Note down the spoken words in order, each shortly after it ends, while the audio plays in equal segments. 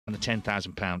and the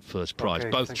 £10,000 first prize. Okay,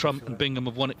 Both Trump and Bingham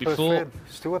have won it First before. frame,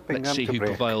 Stuart, Bingham Let's see to who break.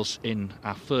 prevails in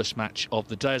our first match of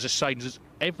the day. As I say,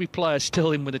 every player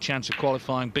still in with a chance of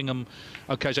qualifying. Bingham,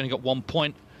 okay, has only got 1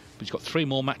 point, but he's got 3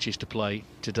 more matches to play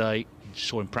today.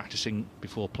 Saw him practicing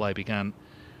before play began.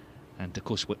 And of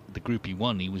course, the group he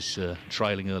won, he was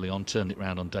trailing early on, turned it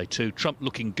round on day 2. Trump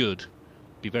looking good.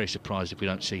 Be very surprised if we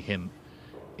don't see him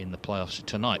in the playoffs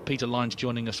tonight. Peter Lyons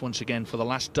joining us once again for the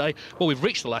last day. Well, we've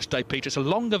reached the last day, Peter. It's a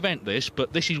long event, this,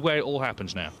 but this is where it all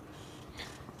happens now.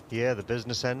 Yeah, the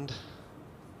business end.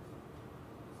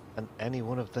 And any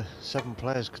one of the 7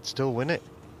 players could still win it.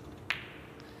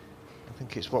 I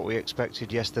think it's what we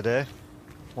expected yesterday.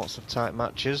 Lots of tight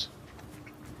matches.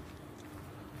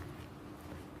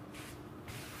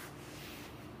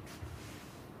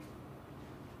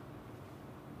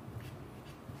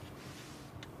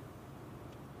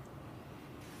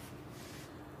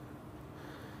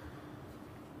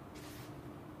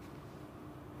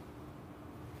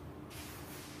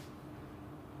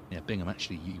 Yeah, Bingham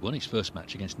actually he won his first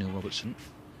match against Neil Robertson,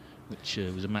 which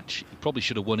was a match he probably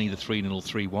should have won either 3-0 or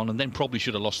 3-1, and then probably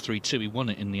should have lost 3-2. He won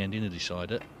it in the end in a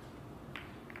decider.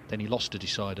 Then he lost a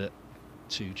decider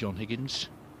to John Higgins,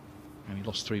 and he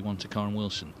lost 3-1 to Karen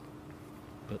Wilson.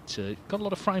 But got a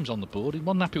lot of frames on the board. He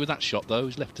wasn't happy with that shot, though.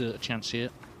 He's left a chance here.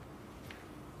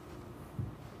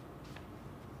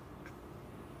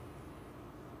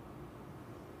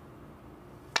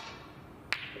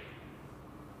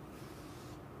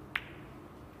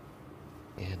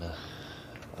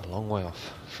 A long way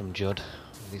off from Judd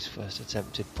with his first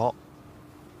attempted pot.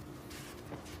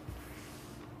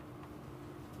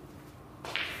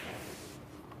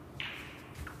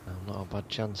 Not a bad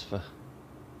chance for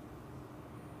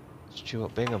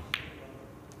Stuart Bingham.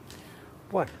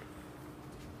 1.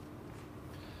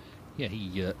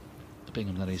 Yeah,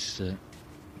 Bingham, that is,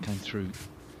 came through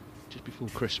just before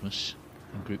Christmas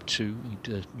in Group 2.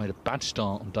 He'd made a bad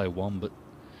start on day 1, but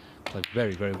played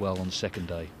very, very well on the second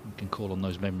day. You can call on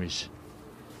those memories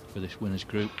for this winners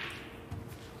group.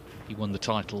 He won the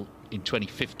title in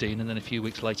 2015, and then a few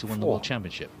weeks later won the World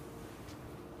Championship.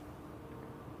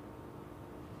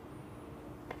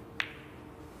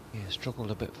 Yeah,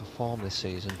 struggled a bit for form this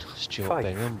season, Stuart 5.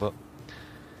 Bingham, but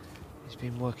he's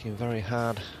been working very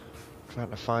hard,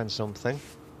 trying to find something,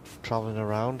 travelling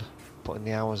around, putting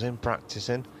the hours in,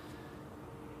 practicing,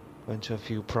 went to a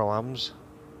few pro-ams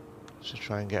to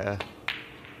try and get a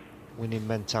winning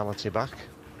mentality back.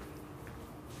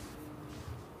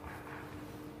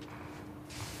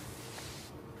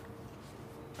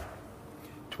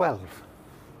 $12.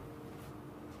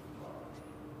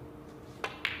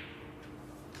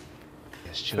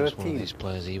 Yes, Stuart's one of these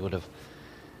players he would have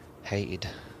hated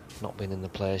not being in the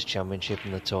Players' Championship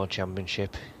and the Tour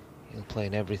Championship. He'll play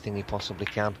in everything he possibly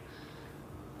can.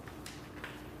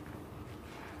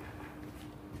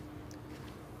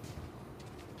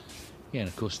 Yeah, and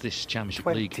of course this Championship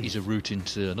 20. League is a route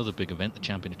into another big event, the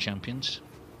Champion of Champions.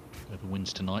 Whoever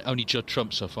wins tonight. Only Judd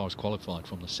Trump so far has qualified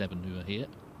from the 7 who are here.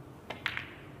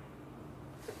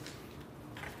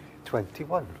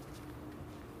 21.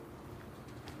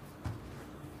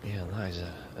 Yeah, that is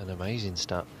an amazing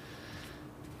stat,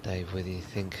 Dave, whether you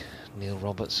think Neil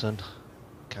Robertson,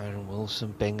 Karen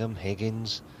Wilson, Bingham,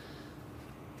 Higgins.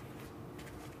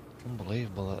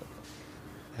 Unbelievable that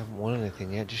they haven't won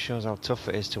anything yet. It just shows how tough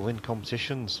it is to win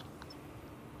competitions.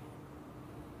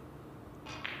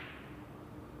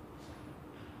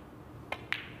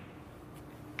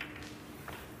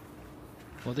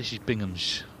 Well, this is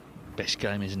Bingham's best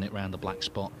game, isn't it, round the black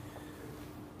spot?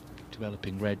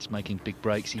 Developing reds, making big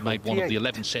breaks. He made one of the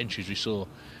 11 centuries we saw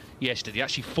yesterday.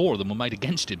 Actually, 4 of them were made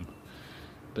against him.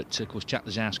 But, of course, Jack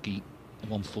Lazowski,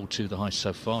 142, the highest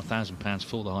so far, £1,000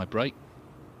 for the high break.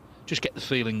 Just get the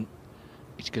feeling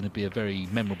it's going to be a very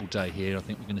memorable day here. I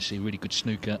think we're going to see really good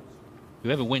snooker.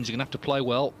 Whoever wins are going to have to play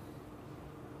well.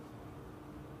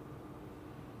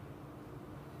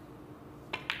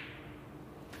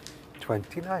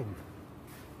 $29.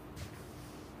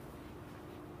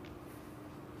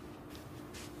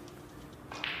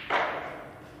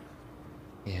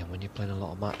 Yeah, when you're playing a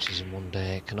lot of matches in one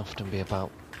day, it can often be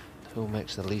about who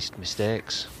makes the least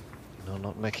mistakes. You know,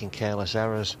 not making careless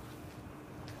errors.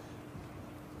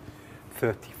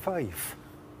 35.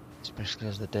 Especially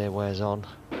as the day wears on.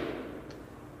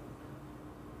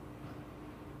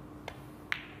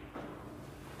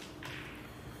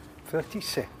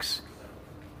 $36.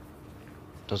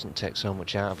 Doesn't take so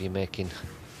much out of you making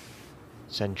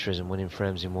centuries and winning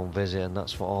frames in one visit, and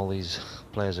that's what all these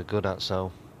players are good at,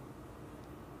 so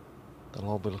they'll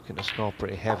all be looking to score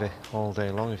pretty heavy all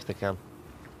day long if they can.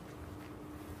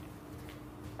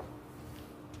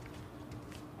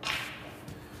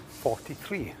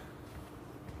 43.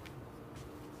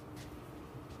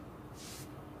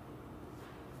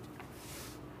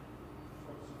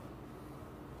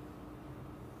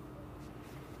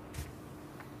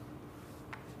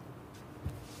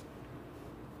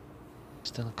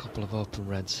 Still a couple of open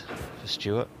reds for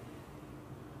Stuart.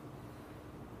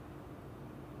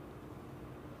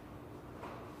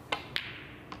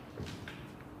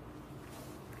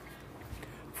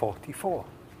 $44.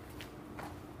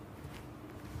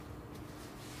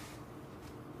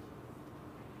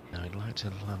 Now he'd like to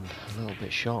land a little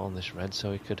bit short on this red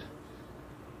so he could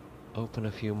open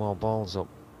a few more balls up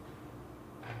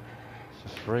for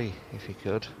free if he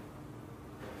could.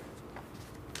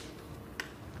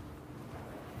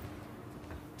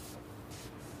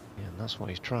 Yeah, and that's what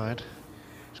he's tried.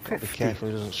 He's got to be 50. careful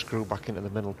he doesn't screw back into the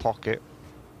middle pocket.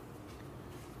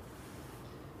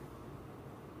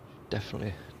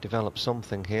 Definitely develop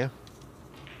something here.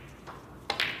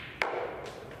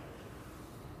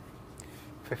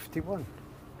 51.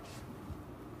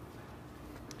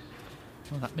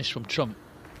 Well, that miss from Trump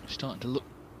starting to look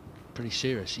pretty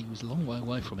serious. He was a long way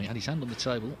away from it. Had his hand on the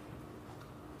table.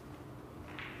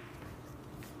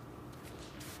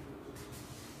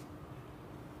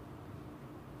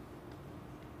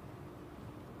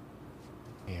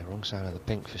 Yeah, wrong side of the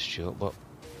pink for Stuart, but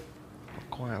got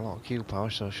quite a lot of cue power,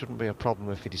 so it shouldn't be a problem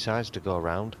if he decides to go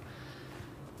around.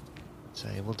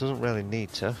 Say, well, doesn't really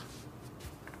need to.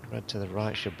 Red to the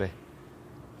right should be a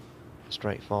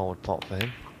straightforward pot for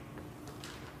him.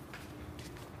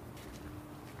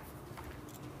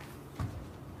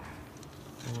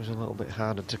 Always a little bit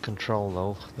harder to control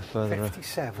though, the further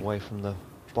 57. away from the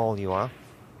ball you are.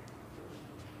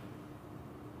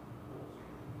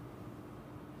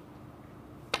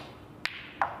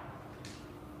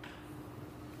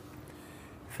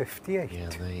 $58. Yeah,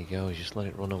 there you go, just let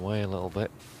it run away a little bit.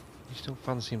 You still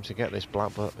fancy him to get this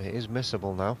black, but it is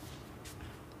missable now.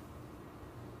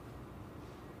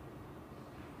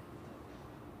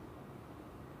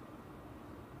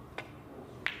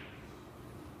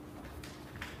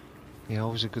 Yeah,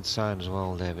 always a good sign as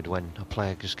well, David, when a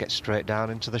player just gets straight down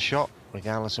into the shot,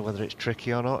 regardless of whether it's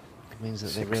tricky or not. It means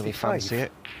that they really 65. fancy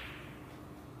it.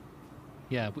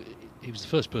 Yeah, he was the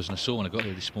first person I saw when I got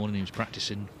here this morning. He was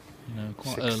practicing, you know,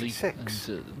 quite 66.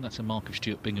 early, and that's a mark of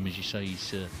Stuart Bingham, as you say.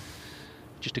 He's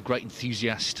just a great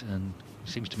enthusiast, and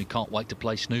seems to me can't wait to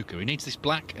play snooker. He needs this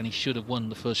black, and he should have won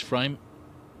the first frame.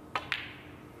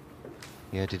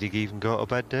 Yeah, did he even go to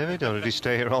bed, David, or did he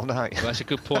stay here all night? Well, that's a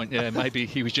good point. Yeah, maybe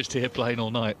he was just here playing all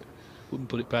night. Wouldn't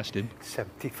put it past him.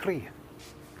 73.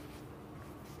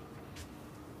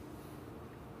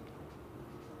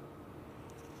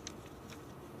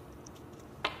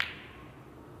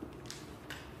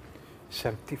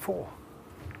 $74.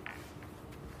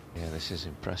 Yeah, this is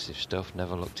impressive stuff.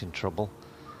 Never looked in trouble.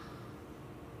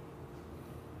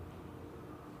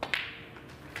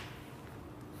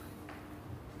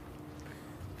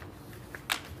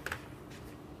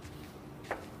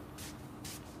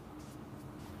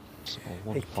 So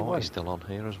 140 still on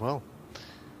here as well.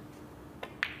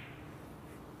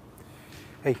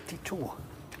 82.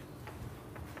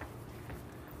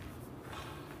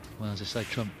 Well, as I say,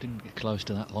 Trump didn't get close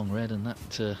to that long red, and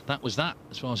that was that,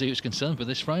 as far as he was concerned, for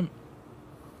this frame.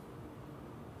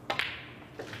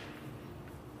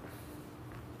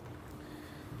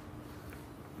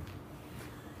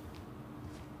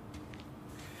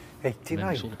 And then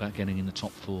 89. it's all about getting in the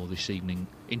top four this evening.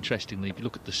 Interestingly, if you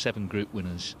look at the 7 group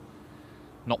winners,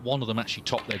 not one of them actually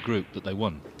topped their group that they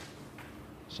won.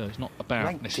 So it's not about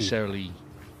 90. necessarily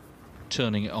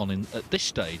turning it on at this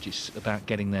stage. It's about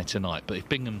getting there tonight. But if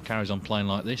Bingham carries on playing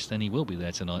like this, then he will be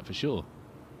there tonight for sure.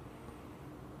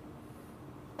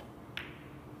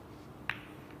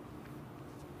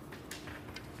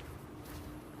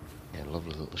 Yeah,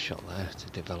 lovely little shot there to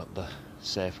develop the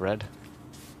safe red.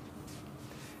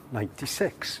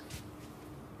 96.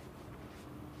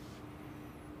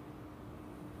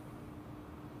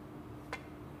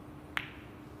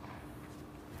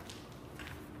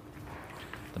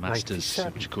 The Masters,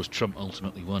 97. which of course Trump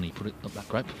ultimately won. He put up that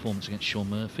great performance against Sean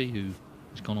Murphy, who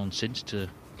has gone on since to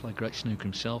play great snooker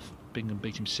himself. Bingham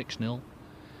beat him 6-0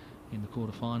 in the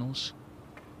quarterfinals.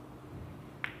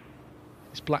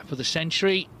 It's black for the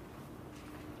century.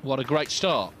 What a great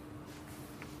start.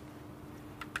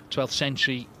 12th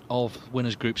century of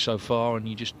winners group so far, and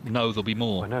you just know there'll be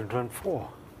more. 104.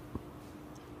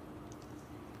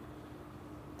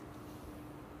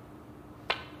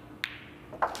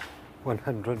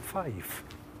 $105.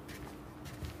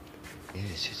 Yeah,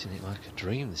 he's hitting it like a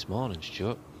dream this morning,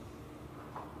 Stuart.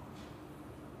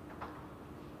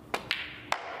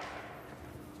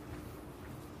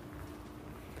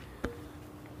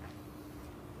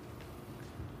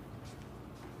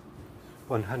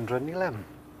 111.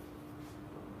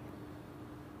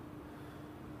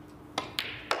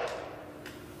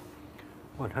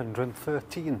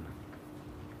 113.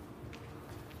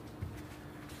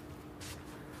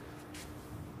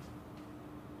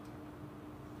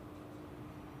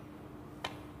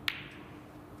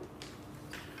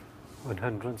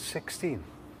 116.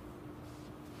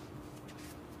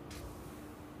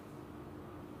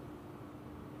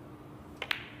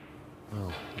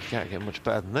 'Well, you can't get much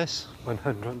better than this.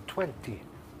 120.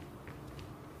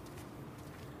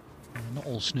 Not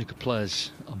all snooker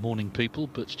players are morning people,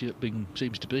 but Stuart Bingham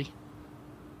seems to be.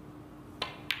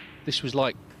 This was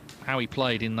like how he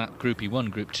played in that group he won,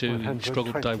 Group 2. He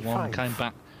struggled day 1, came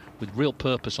back with real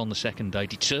purpose on the second day,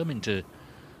 determined to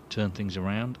turn things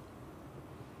around.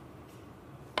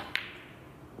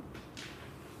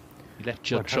 He left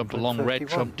Judd Trump a long red.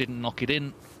 Trump didn't knock it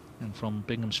in, and from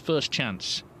Bingham's first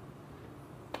chance,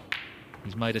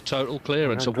 he's made a total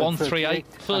clearance. A 138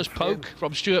 first poke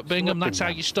from Stuart Bingham. That's how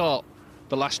you start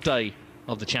the last day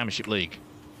of the Championship League.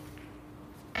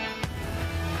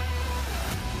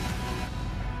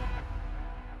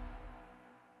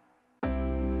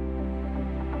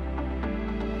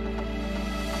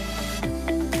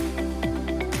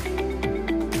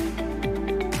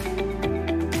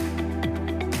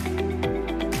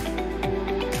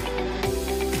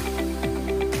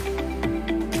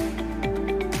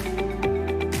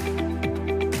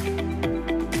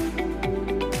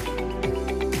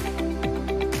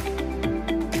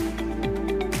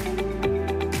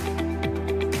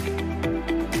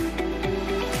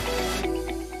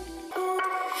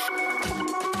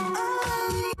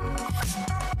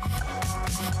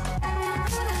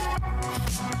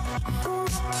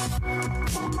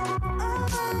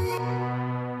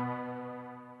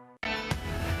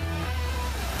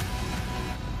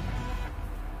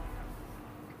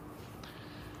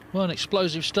 Well, an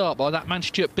explosive start by that man,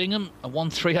 Stuart Bingham, a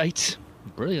 138.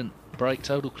 Brilliant break,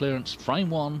 total clearance, frame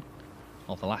 1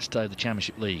 of the last day of the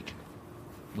Championship League.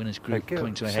 Winners group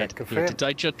coming to a head here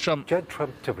today. Judd Trump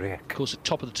to break. Of course, at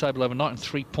top of the table overnight and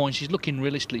 3 points. He's looking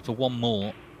realistically for one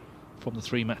more from the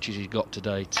 3 matches he's got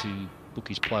today to book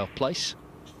his playoff place.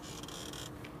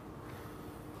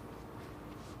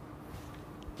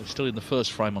 They're still in the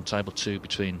first frame on table 2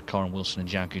 between Corin Wilson and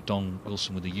Zhao Guodong.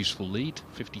 Wilson with a useful lead,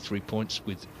 53 points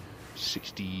with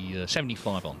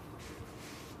 75 on.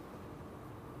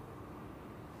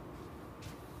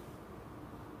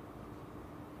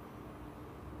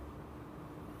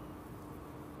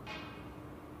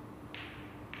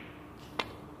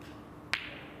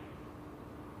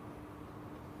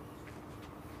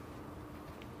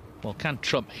 Well, can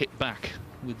Trump hit back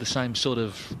with the same sort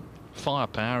of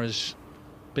firepower as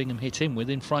Bingham hit him with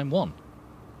in frame 1?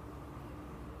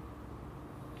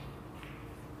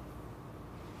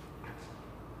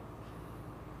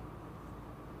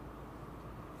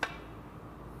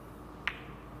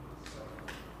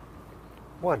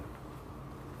 One.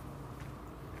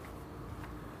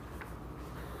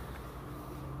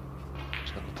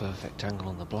 He's got the perfect angle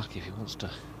on the black if he wants to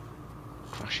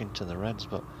crash into the reds,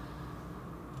 but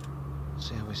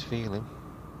see how he's feeling.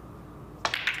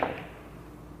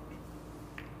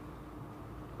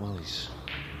 Well, he's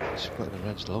split the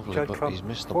reds lovely, but he's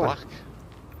missed the black.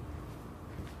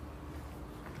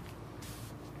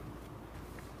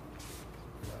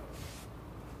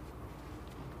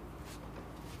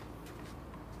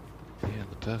 Yeah,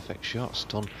 the perfect shot's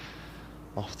done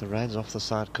off the reds, off the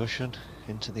side cushion,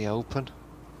 into the open.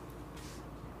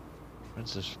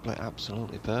 Reds have split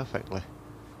absolutely perfectly.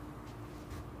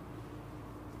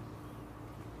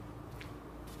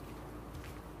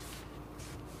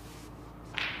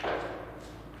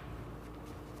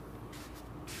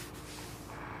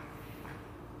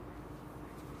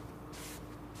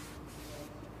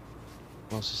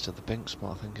 Closest to the pink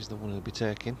spot, I think, is the one he'll be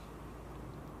taking.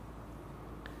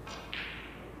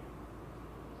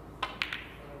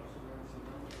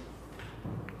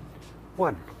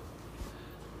 One.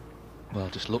 Well,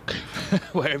 just look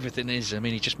where everything is. I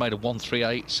mean, he just made a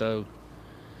 138, so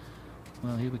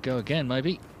well, here we go again,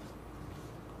 maybe.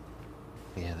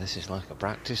 Yeah, this is like a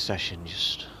practice session.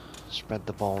 Just spread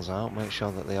the balls out, make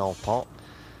sure that they all pop,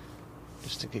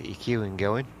 just to get your cueing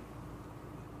going.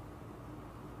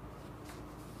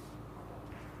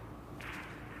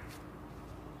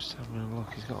 Just having a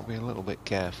look, he's got to be a little bit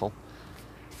careful,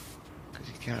 because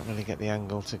he can't really get the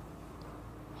angle to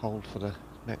hold for the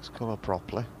next colour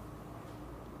properly.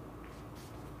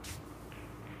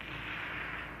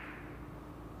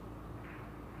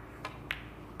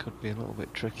 Could be a little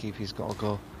bit tricky if he's got to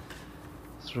go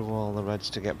through all the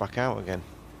reds to get back out again.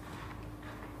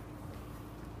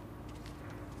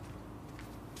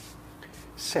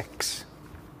 6.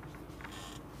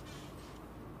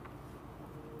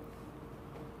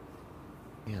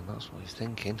 Yeah, that's what he's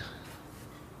thinking.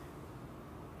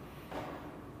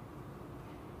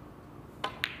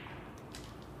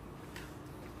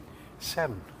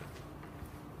 Seven.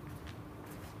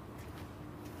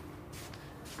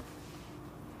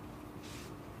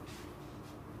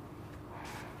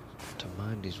 To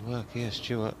mind his work here,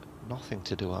 Stuart. Nothing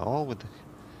to do at all with the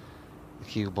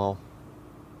cue ball.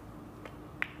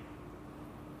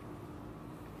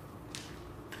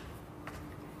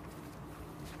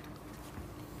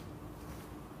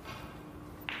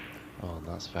 Oh, and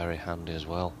that's very handy as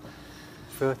well.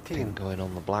 13. Pin going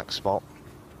on the black spot.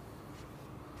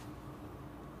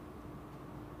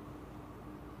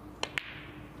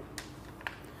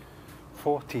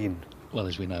 Well,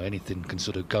 as we know, anything can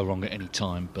sort of go wrong at any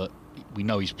time, but we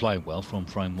know he's playing well from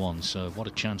frame 1, so what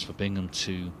a chance for Bingham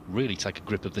to really take a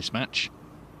grip of this match.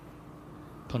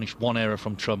 Punish one error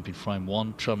from Trump in frame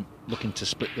 1. Trump looking to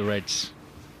split the reds.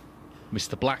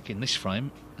 Mr. Black in this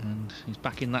frame, and he's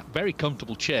back in that very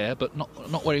comfortable chair, but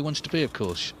not where he wants to be, of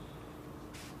course.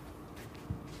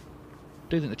 I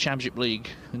do think the Championship League,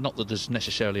 not that there's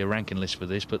necessarily a ranking list for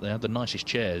this, but they have the nicest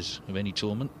chairs of any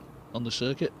tournament on the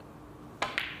circuit.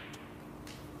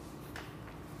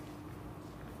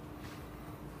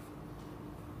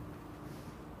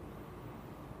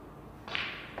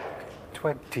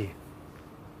 20.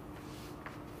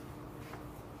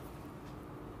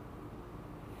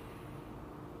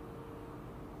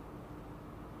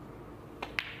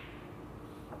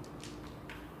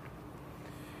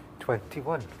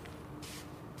 21.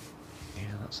 Yeah,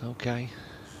 that's okay.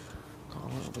 Got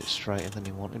a little bit straighter than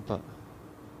he wanted, but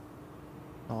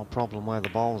not a problem where the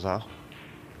balls are.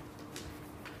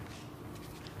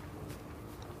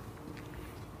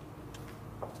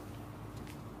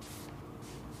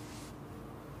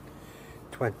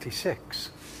 $26.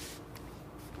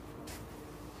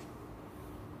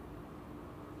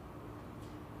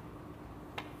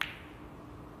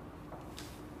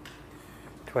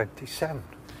 27.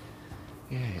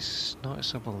 Yeah, it's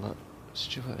noticeable that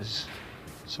Stuart has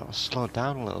sort of slowed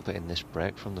down a little bit in this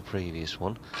break from the previous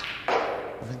one.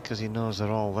 I think because he knows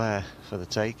they're all there for the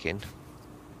taking.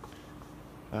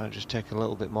 Just take a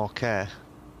little bit more care.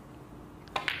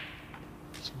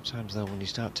 Sometimes though, when you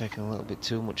start taking a little bit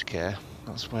too much care,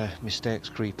 that's where mistakes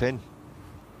creep in.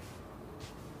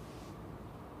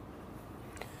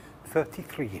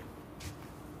 33.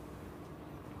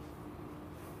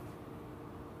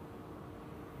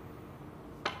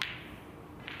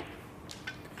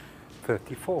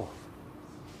 34.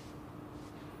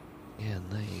 Yeah,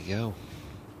 and there you go.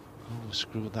 Oh,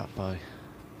 screwed that by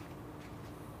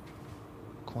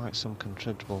quite some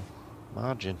considerable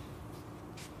margin.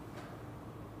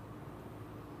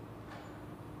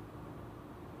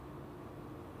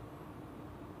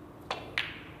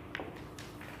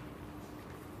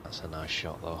 That's a nice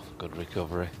shot though, good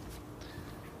recovery.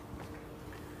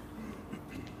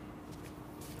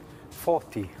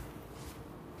 40.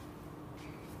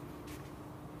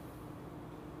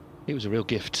 It was a real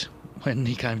gift when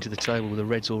he came to the table with the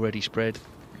reds already spread.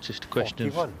 It's just a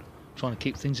question 41. of trying to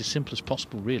keep things as simple as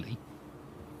possible, really.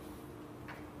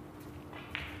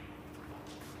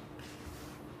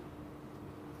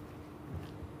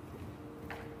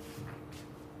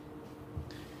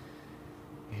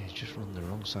 Yeah, he's just run the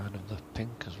wrong side of the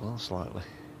pink as well, slightly.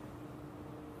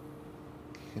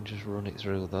 You can just run it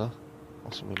through though,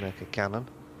 possibly make a cannon.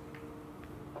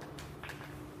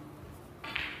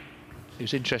 It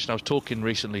was interesting. I was talking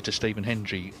recently to Stephen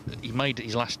Hendry. He made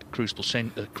his last Crucible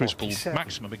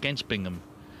maximum against Bingham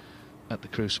at the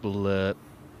Crucible the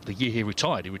year he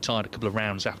retired. He retired a couple of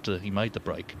rounds after he made the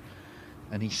break,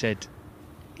 and he said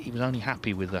he was only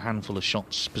happy with a handful of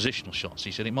shots, positional shots.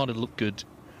 He said it might have looked good,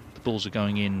 the balls are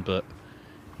going in, but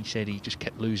he said he just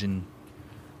kept losing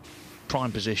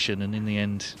prime position, and in the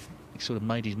end, he sort of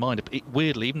made his mind up.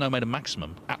 Weirdly, even though he made a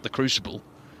maximum at the Crucible,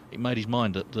 it made his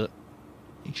mind up that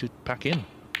he should pack in.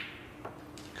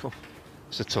 Cool.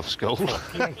 It's a tough score.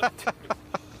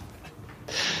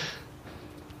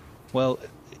 Well,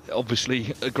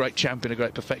 obviously a great champion, a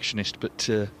great perfectionist, but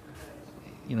you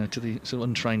know, to the sort of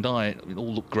untrained eye, it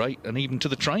all looked great, and even to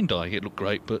the trained eye, it looked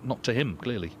great, but not to him,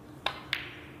 clearly.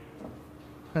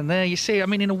 And there you see, I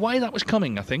mean, in a way that was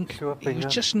coming, I think. He was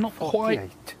just not 48.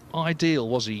 quite ideal,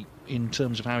 was he, in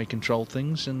terms of how he controlled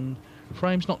things, and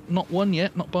frame's not won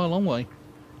yet, not by a long way.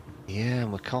 Yeah,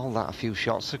 and we called that a few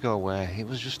shots ago where it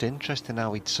was just interesting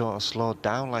how he'd sort of slowed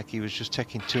down, like he was just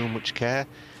taking too much care.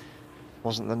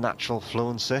 Wasn't the natural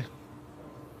fluency.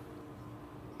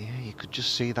 Yeah, you could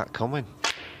just see that coming.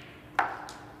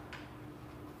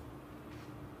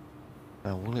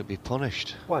 Now, will it be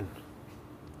punished? 1.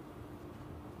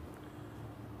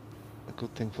 The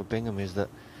good thing for Bingham is that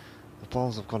the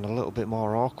balls have gone a little bit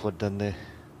more awkward than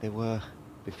they were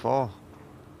before.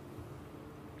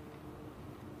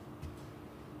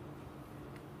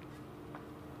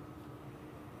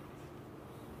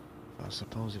 I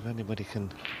suppose if anybody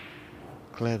can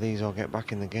clear these or get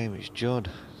back in the game, it's Judd.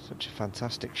 Such a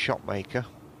fantastic shot maker.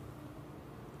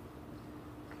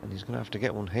 And he's going to have to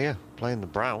get one here, playing the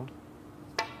brown.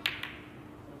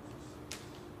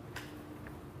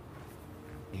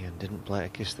 Ian didn't play to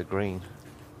kiss the green.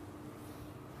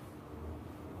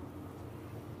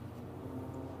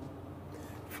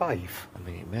 I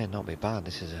mean, it may not be bad.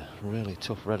 This is a really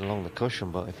tough red along the cushion,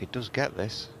 but if he does get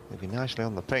this, he'll be nicely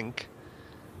on the pink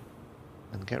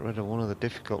and get rid of one of the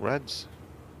difficult reds.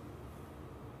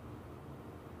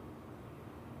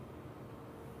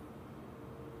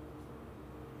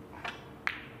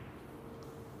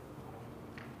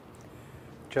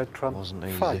 Judd trump. Wasn't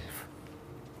easy. 5.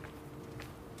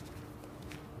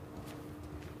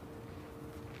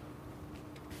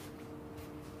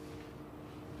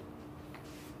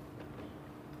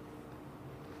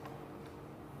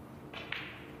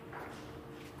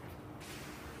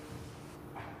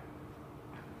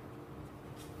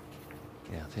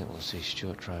 Yeah, I think we'll see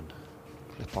Stuart try and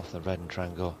flip off the red and try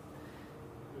and go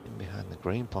in behind the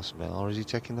green possibly, or is he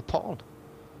taking the pot on?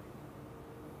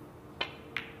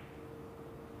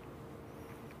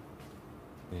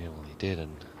 Yeah, well he did,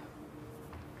 and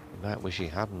he might wish he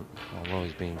hadn't, although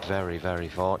he's been very, very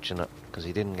fortunate because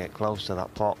he didn't get close to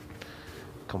that pot.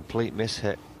 Complete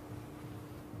mishit.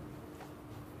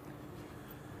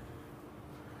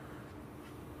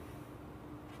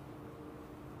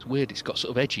 It's weird, it's got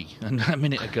sort of edgy, and a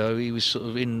minute ago he was sort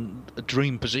of in a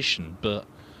dream position, but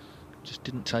just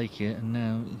didn't take it, and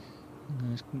now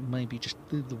it's maybe just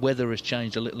the weather has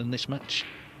changed a little in this match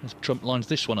as Trump lines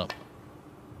this one up.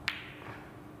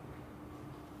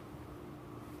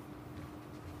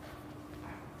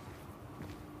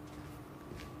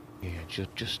 Yeah,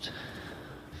 just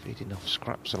feeding off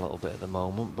scraps a little bit at the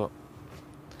moment, but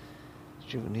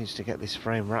Stuart needs to get this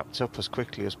frame wrapped up as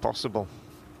quickly as possible.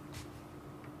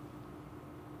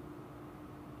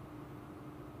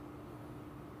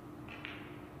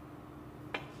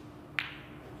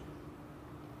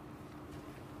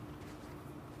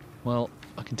 Well,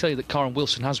 I can tell you that Karen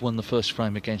Wilson has won the first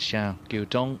frame against Xiao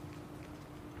Guodong.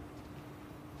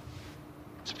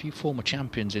 There's a few former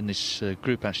champions in this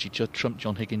group actually. Judd Trump,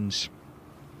 John Higgins,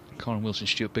 Karen Wilson,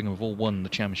 Stuart Bingham have all won the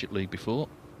Championship League before.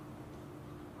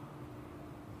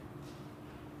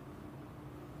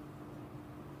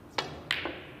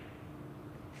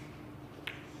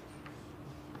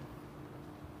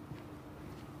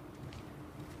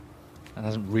 That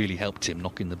hasn't really helped him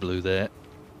knocking the blue there.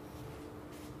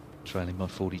 Trailing by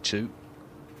 42.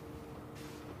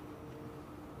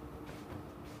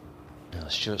 Now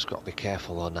Stuart's got to be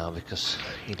careful though now, because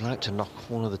he'd like to knock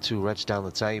one of the two reds down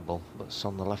the table that's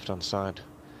on the left hand side.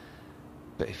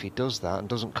 But if he does that and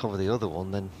doesn't cover the other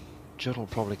one, then Judd will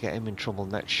probably get him in trouble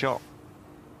next shot.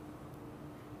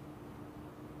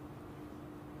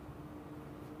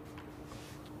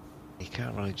 He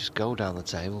can't really just go down the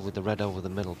table with the red over the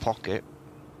middle pocket.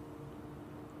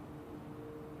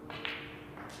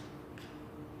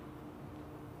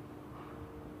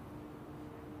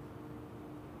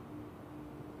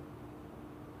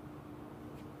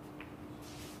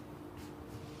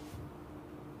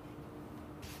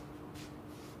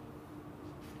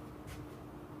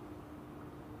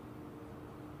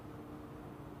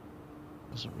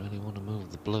 Doesn't really want to move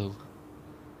the blue.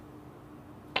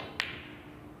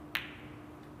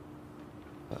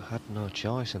 But had no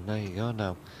choice, and there you go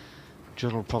now.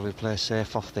 Judd will probably play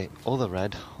safe off the other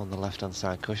red on the left hand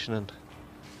side cushion and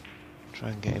try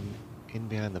and get him in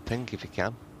behind the pink if he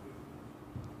can.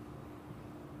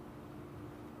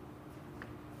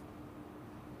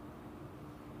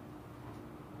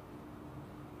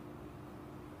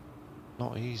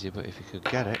 Not easy, but if he could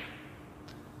get it.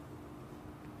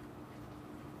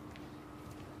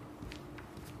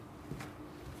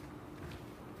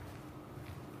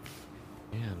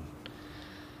 Yeah,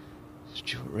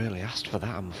 Stuart really asked for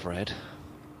that, I'm afraid.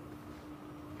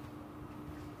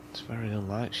 It's very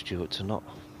unlike Stuart to not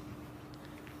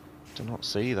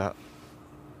see that.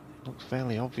 It looked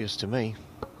fairly obvious to me.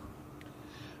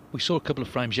 We saw a couple of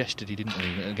frames yesterday, didn't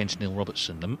we, against Neil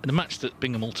Robertson. The match that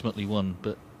Bingham ultimately won,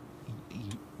 but he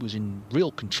was in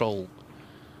real control.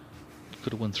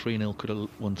 Could have won 3-0, could have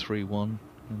won 3-1,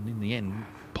 and in the end,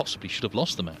 possibly should have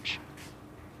lost the match.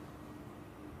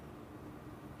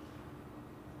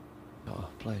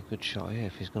 Got to play a good shot here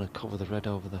if he's going to cover the red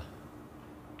over the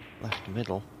left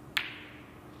middle.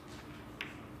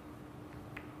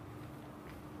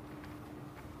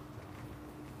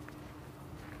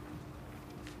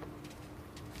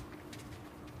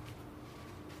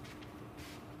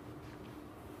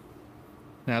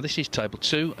 Now this is table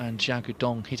 2, and Zhao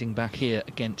Dong hitting back here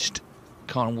against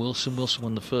Karen Wilson. Wilson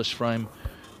won the first frame.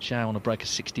 Zhao on a break of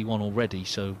 61 already,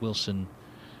 so Wilson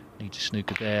needs a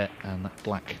snooker there, and that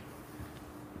black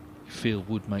field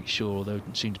would make sure, although it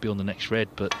didn't seem to be on the next red,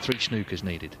 but 3 snookers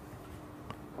needed.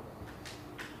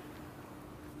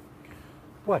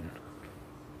 1.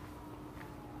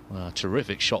 Well, a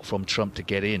terrific shot from Trump to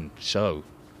get in. So,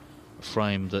 a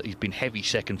frame that he's been heavy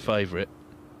second favourite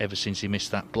ever since he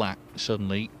missed that black.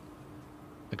 Suddenly,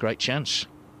 a great chance.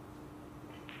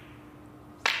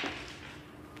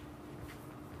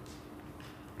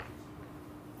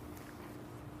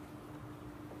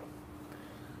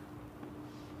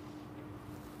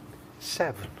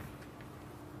 Seven.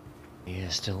 Yeah,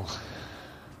 still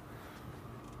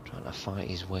trying to fight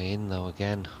his way in though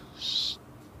again.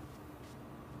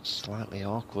 Slightly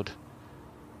awkward.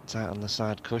 Tight on the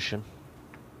side cushion.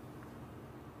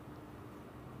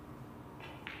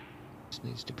 This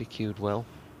needs to be cued well.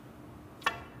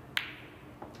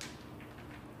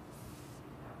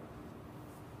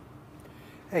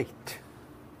 Eight.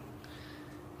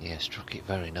 Yeah, struck it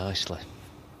very nicely.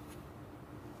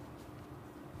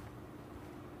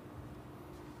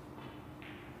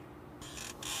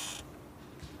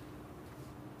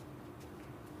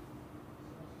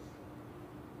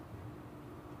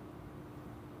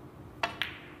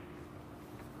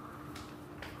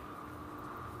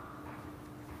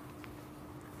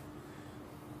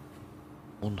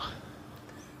 One.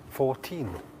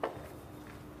 14.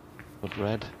 Good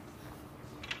red.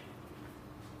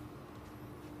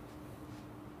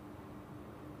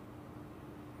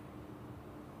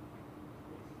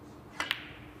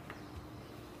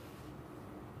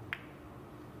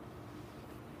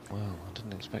 Well, I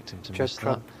didn't expect him to miss that.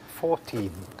 Trump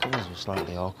 14. Colours were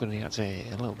slightly awkward and he had to hit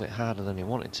it a little bit harder than he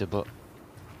wanted to, but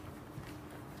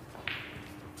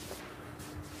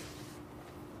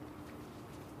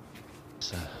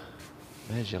it's a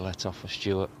major let off for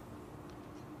Stuart.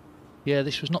 Yeah,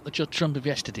 this was not the Judd Trump of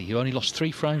yesterday. He only lost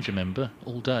 3 frames, remember,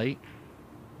 all day.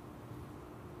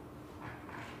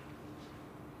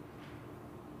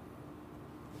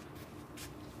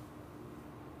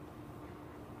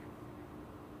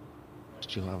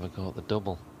 Stuart have a go at the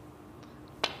double.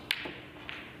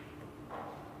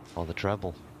 Or the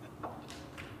treble.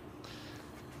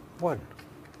 1.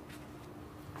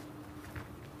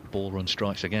 Ball run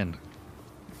strikes again.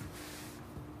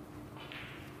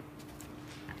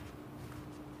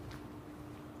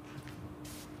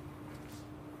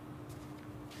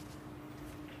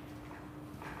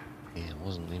 Yeah, it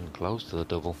wasn't even close to the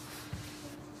double.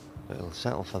 But he'll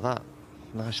settle for that.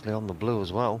 Nicely on the blue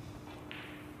as well.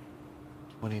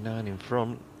 29 in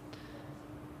front.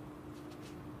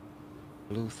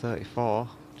 Blue 34.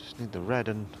 Just need the red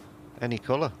and any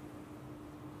colour.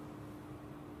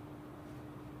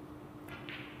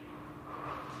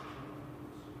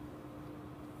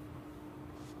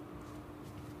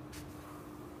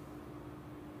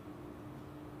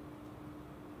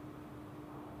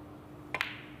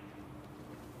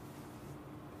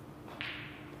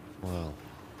 Well,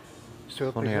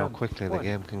 Stuart funny how Bingham, quickly the 1.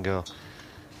 game can go.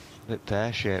 A bit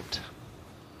pear-shaped.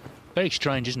 Very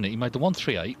strange, isn't it? He made the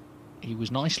 138. He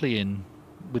was nicely in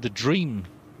with a dream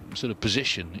sort of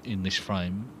position in this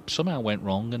frame. Somehow went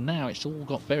wrong, and now it's all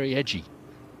got very edgy.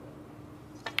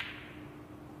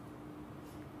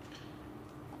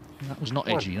 And that was not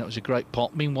edgy. That was a great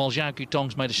pot. Meanwhile, Zhao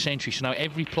Guidong's made a century, so now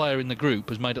every player in the group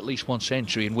has made at least 1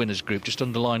 century in winners' group, just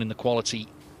underlining the quality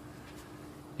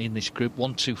in this group.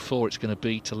 1-2-4 it's going to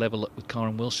be to level up with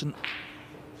Karen Wilson.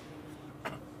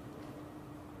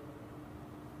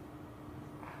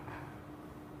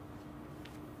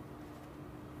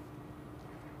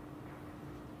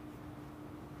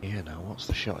 Yeah, now what's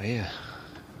the shot here?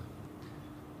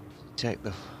 Take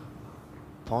the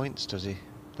points, does he?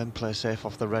 Then play safe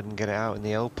off the red and get it out in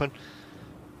the open.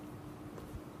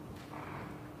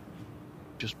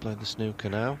 Just play the snooker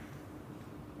now.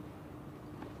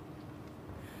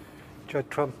 Judd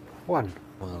Trump 1.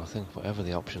 Well, I think whatever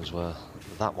the options were,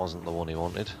 that wasn't the one he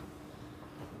wanted.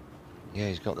 Yeah,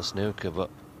 he's got the snooker, but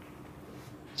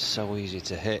it's so easy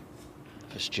to hit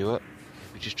for Stuart.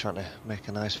 We're just trying to make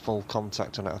a nice full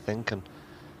contact on it, I think, and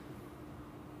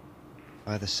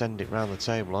either send it round the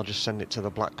table or just send it to the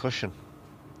black cushion.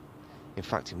 In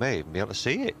fact, he may even be able to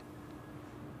see it.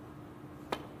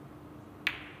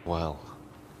 Well,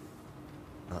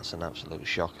 that's an absolute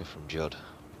shocker from Judd.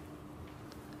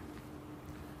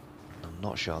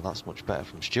 not sure that's much better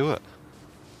from Stuart.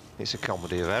 It's a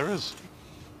comedy of errors.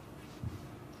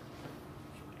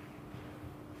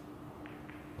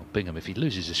 Well, Bingham, if he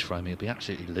loses this frame, he'll be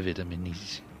absolutely livid. I mean,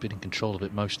 he's been in control of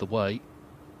it most of the way.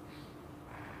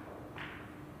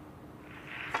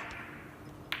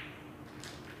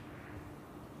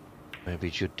 Maybe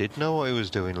Judd did know what he was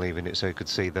doing, leaving it so he could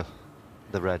see the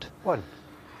red. 1.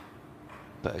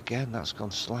 But again, that's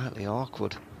gone slightly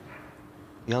awkward.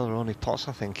 Yellow only pots,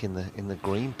 I think, in the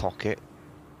green pocket.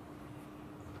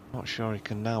 Not sure he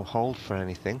can now hold for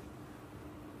anything.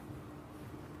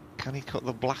 Can he cut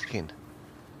the black in?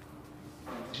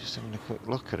 Just having a quick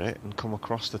look at it and come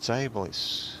across the table.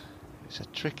 It's a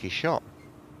tricky shot.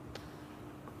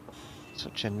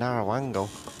 Such a narrow angle.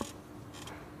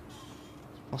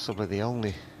 Possibly the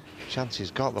only chance he's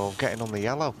got, though, of getting on the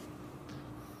yellow.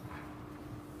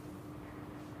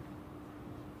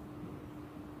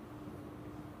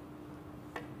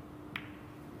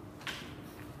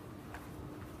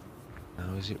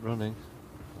 How is it running?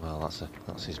 Well,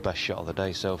 that's his best shot of the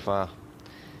day so far.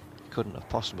 Couldn't have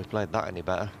possibly played that any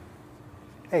better.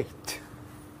 8.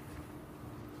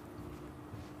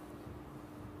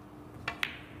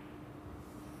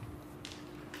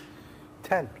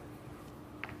 10.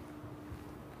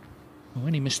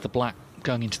 When he missed the black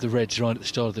going into the reds right at the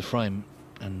start of the frame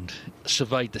and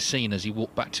surveyed the scene as he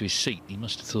walked back to his seat, he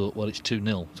must have thought, well, it's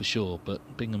 2-0 for sure, but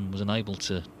Bingham was unable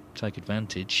to take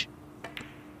advantage.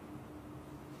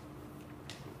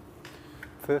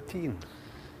 13.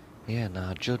 Yeah,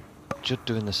 now Judd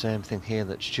doing the same thing here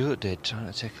that Stuart did,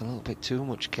 trying to take a little bit too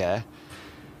much care.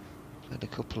 Had a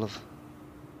couple of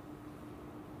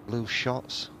loose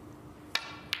shots.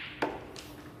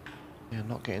 Yeah,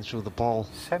 not getting through the ball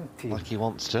 17. like he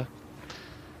wants to.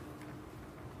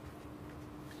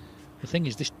 The thing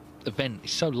is, this event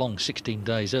is so long, 16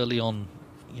 days. Early on,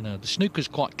 you know, the snooker's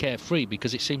quite carefree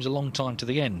because it seems a long time to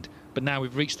the end. But now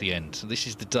we've reached the end, so this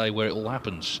is the day where it all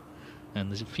happens. And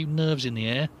there's a few nerves in the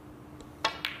air.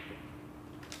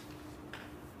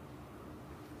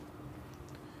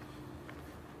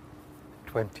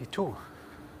 22.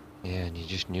 Yeah, and you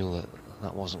just knew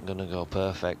that wasn't going to go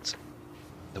perfect,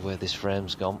 the way this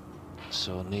frame's gone.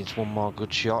 So needs one more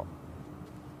good shot.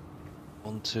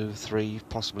 1, 2, 3,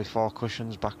 possibly 4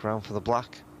 cushions back round for the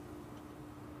black.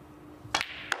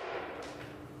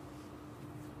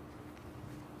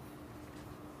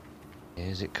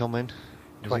 Is it coming?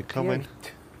 Is it coming?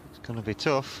 It's going to be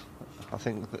tough. I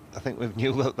think we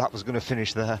knew that was going to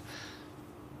finish there.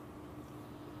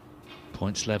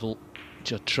 Points level.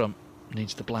 Judd Trump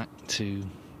needs the black to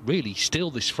really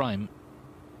steal this frame.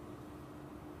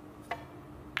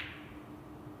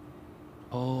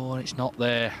 Oh, it's not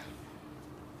there.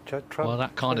 Judd Trump, well,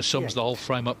 that kind of sums 28. the whole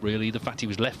frame up, really. The fact he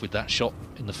was left with that shot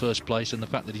in the first place and the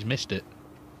fact that he's missed it.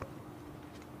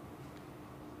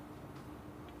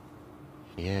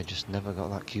 Yeah, just never got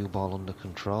that cue ball under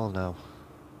control now.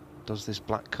 Does this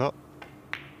black cut?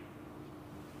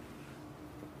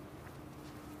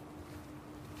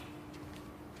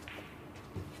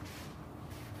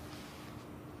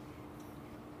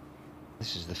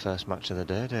 This is the first match of the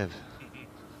day, Dave.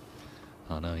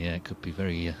 I know, yeah, it could be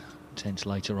very tense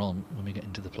later on when we get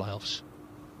into the playoffs.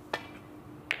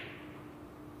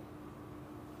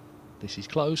 This is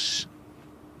close.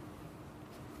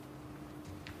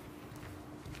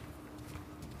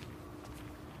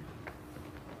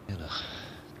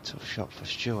 Tough shot for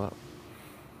Stuart.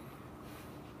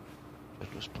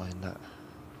 Judd was playing that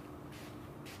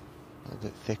a little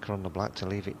bit thicker on the black to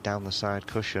leave it down the side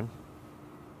cushion.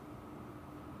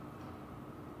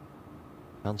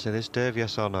 Fancy this, Dave,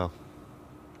 yes or no?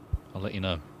 I'll let you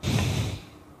know.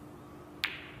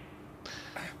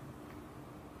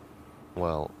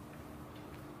 Well,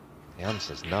 the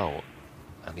answer's no,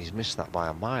 and he's missed that by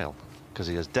a mile, because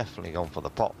he has definitely gone for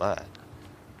the pot there.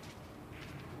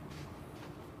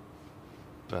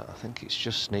 But I think it's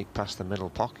just sneaked past the middle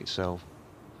pocket, so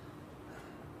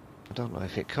I don't know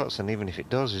if it cuts, and even if it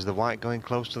does, is the white going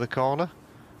close to the corner?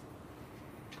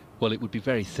 Well, it would be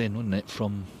very thin, wouldn't it,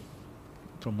 from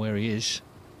where he is.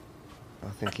 I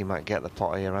think he might get the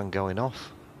pot here and going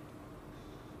off.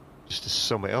 Just to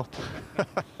sum it up.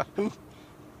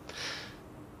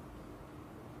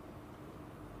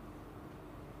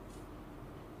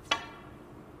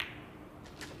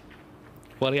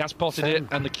 Well, he has potted it,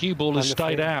 and the cue ball has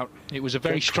stayed out. It was a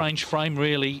very strange frame,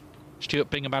 really. Stuart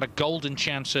Bingham had a golden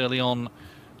chance early on.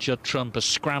 Judd Trump has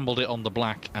scrambled it on the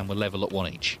black, and we're level at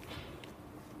 1 each.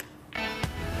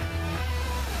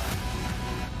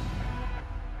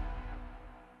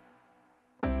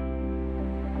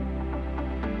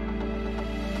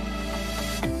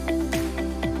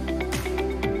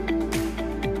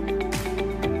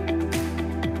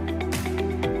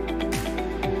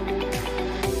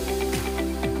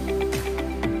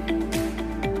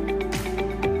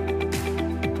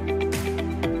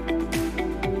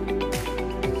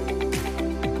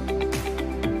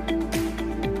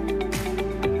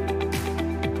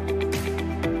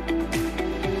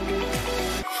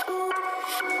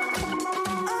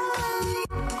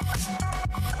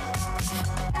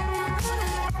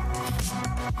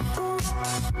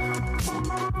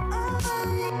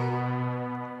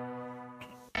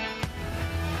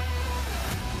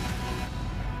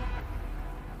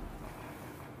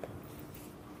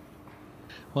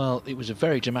 Well, it was a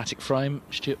very dramatic frame.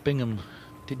 Stuart Bingham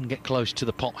didn't get close to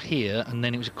the pot here, and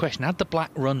then it was a question, had the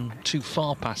black run too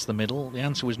far past the middle? The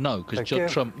answer was no, because Judd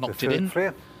Trump knocked it in.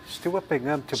 Frame. Stuart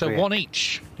Bingham to So break. one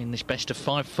each in this best of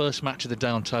 5 first match of the day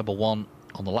on table 1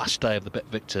 on the last day of the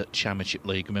BetVictor Championship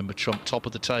League. Remember, Trump top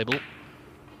of the table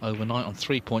overnight on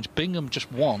 3 points. Bingham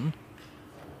just won,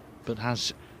 but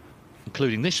has,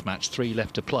 including this match, 3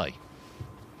 left to play.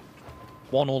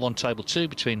 1 all on table 2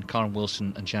 between Karen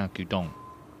Wilson and Zhao Gudong.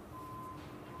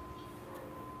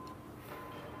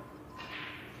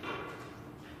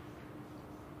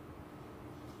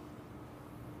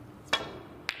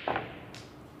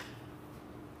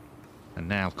 And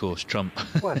now, of course, Trump,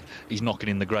 he's knocking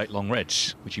in the great long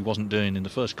reds, which he wasn't doing in the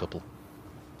first couple.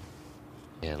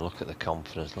 Yeah, look at the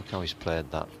confidence. Look how he's played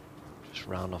that. Just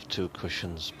round off 2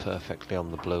 cushions perfectly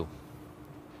on the blue.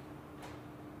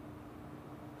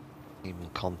 Even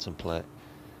contemplate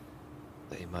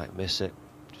that he might miss it.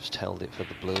 Just held it for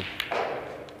the blue.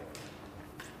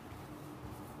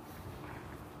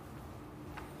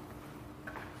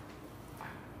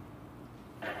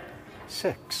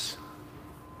 Six.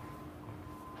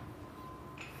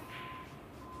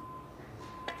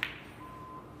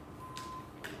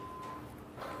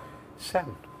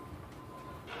 7.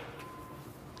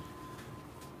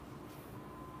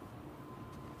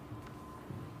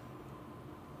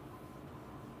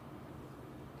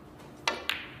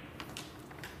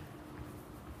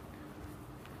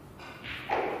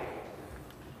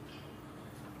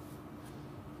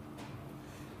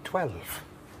 Twelve.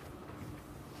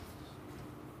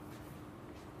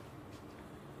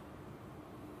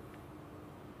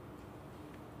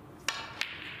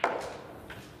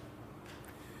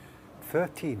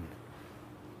 13.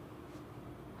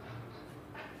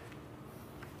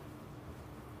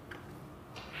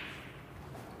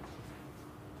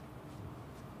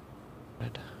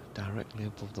 Red directly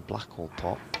above the black hole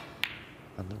pot,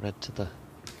 and the red to the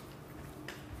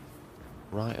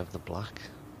right of the black.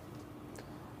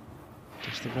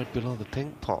 Just the red below the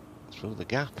pink pot through the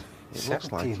gap. It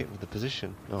looks like it with the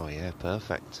position. Oh yeah,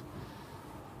 perfect.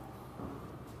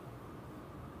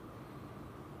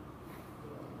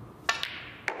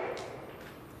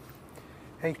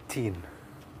 $18.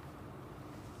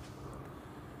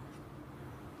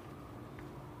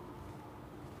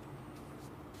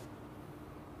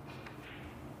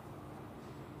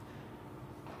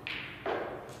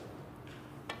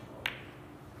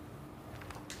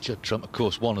 Judd Trump, of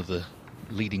course, one of the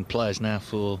leading players now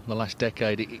for the last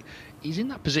decade. He's in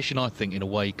that position, I think, in a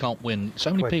way he can't win.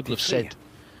 So many people have said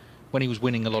when he was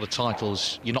winning a lot of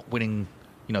titles, you're not winning,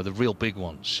 you know, the real big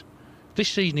ones. This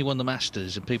season he won the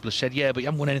Masters, and people have said, yeah, but you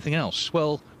haven't won anything else.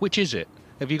 Well, which is it?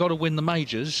 Have you got to win the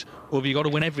majors, or have you got to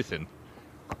win everything?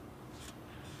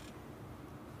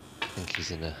 I think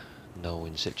he's in a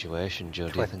no-win situation,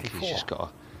 Judd. I think he's just got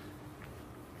to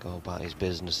go about his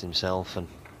business himself, and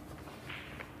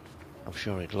I'm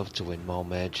sure he'd love to win more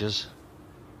majors,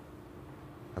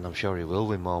 and I'm sure he will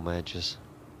win more majors.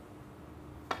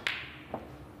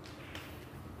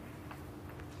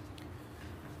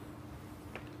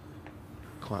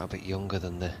 Quite a bit younger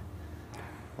than the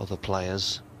other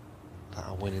players that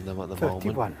are winning them at the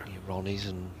 31. moment. Your Ronnies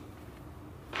and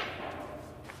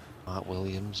Mark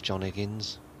Williams, John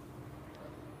Higgins.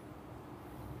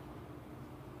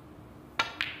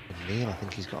 And Neil, I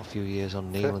think he's got a few years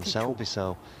on Neil 32. And Selby,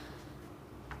 so...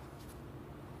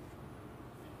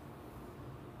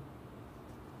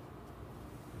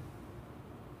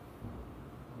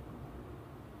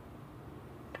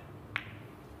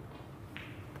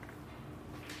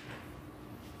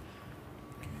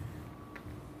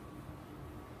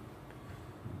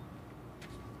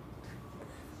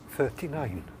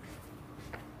 $39.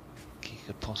 He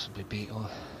could possibly beat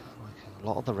like a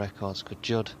lot of the records. Could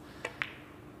Judd?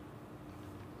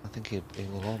 I think he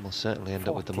will almost certainly end 40.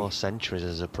 Up with the most centuries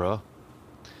as a pro.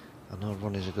 I know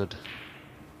Ronnie's a good,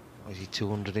 what is he,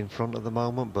 200 in front at the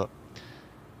moment, but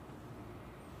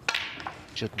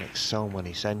Judd makes so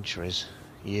many centuries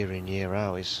year in, year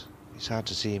out. It's hard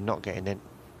to see him not getting in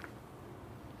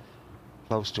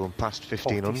close to and past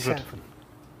 1500. 47.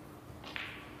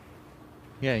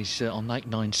 Yeah, he's on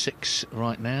 896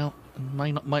 right now.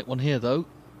 May not make one here, though.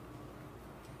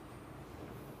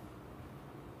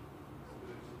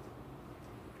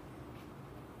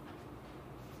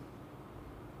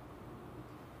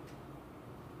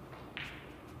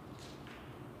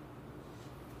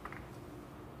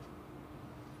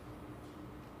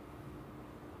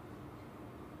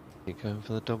 You going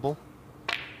for the double?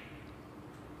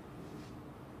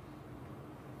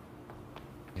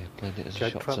 Yeah, played it as a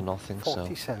shot to nothing,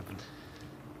 47. So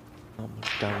not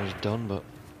much damage done, but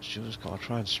Stuart's got to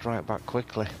try and strike back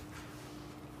quickly.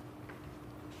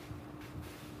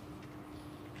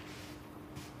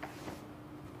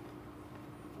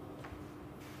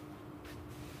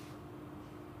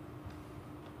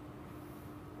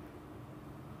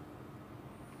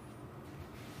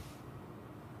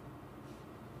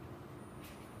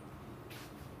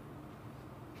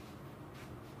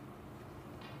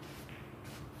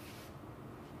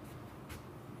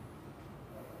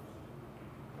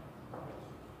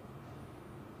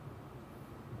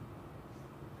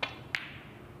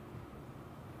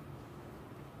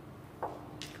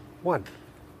 One.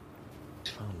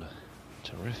 He's found a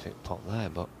terrific pot there,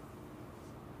 but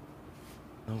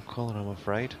no colour, I'm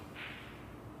afraid.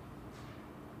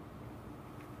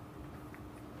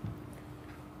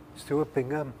 Stuart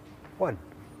Bingham. One.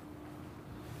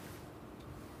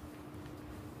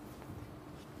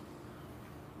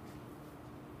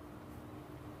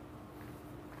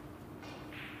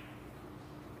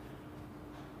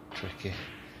 Tricky.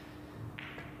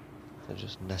 They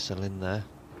just nestle in there.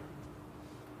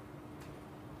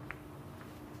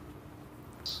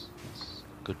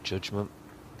 Good judgment.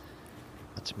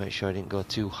 Had to make sure I didn't go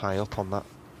too high up on that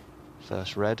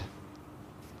first red.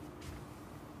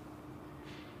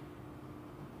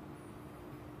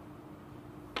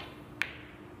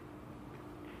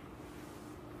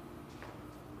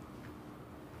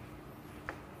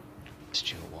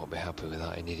 Stuart won't be happy with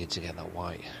that. He needed to get that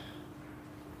white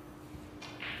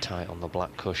tight on the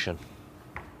black cushion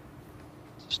to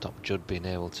stop Judd being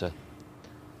able to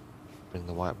bring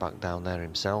the white back down there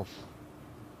himself.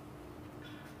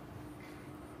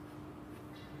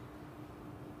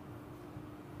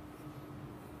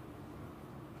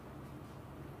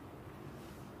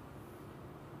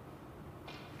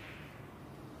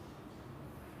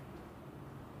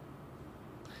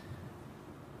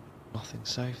 Nothing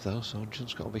safe though, so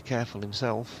Judd's got to be careful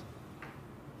himself.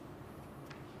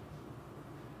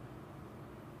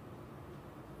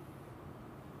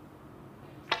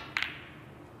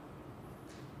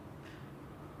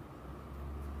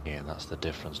 Yeah, that's the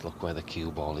difference. Look where the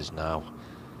cue ball is now.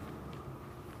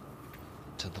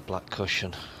 To the black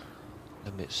cushion.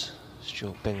 Limits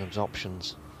Stuart Bingham's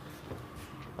options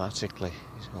dramatically.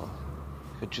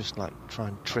 Could just like try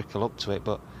and trickle up to it,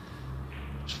 but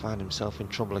just find himself in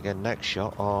trouble again next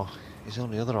shot, or his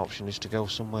only other option is to go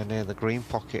somewhere near the green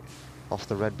pocket off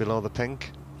the red below the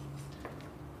pink.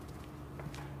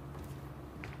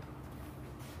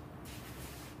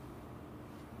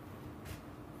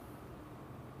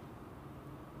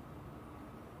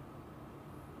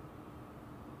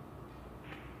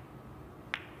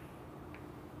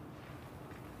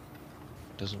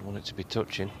 Doesn't want it to be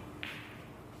touching.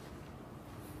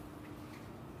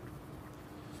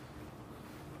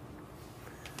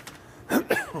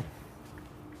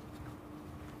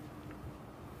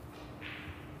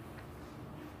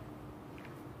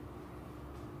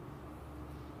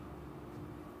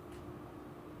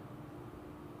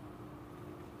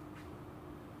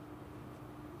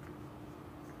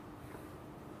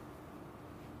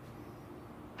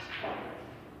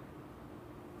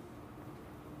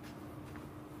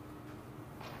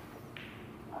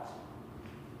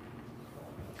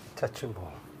 Touching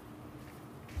ball.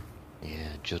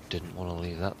 Yeah, Judd didn't want to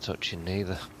leave that touching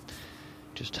neither.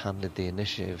 Just handed the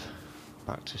initiative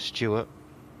back to Stuart.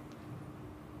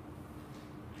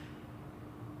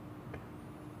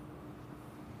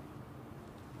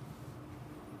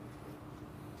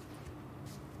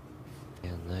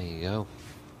 And there you go.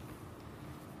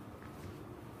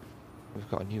 We've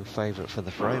got a new favourite for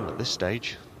the frame at this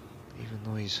stage, even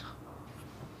though he's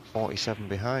 47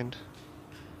 behind.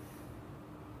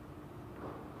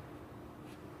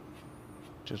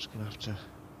 Just going to have to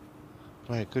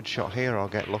play a good shot here or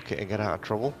get lucky to get out of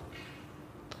trouble.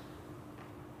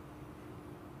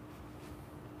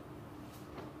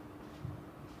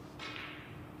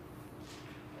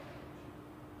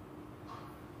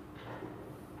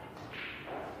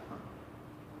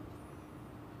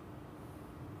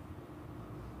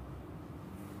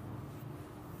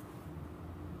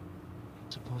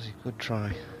 Suppose he could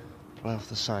try play off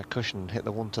the side cushion and hit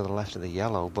the one to the left of the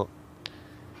yellow, but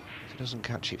if he doesn't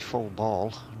catch it full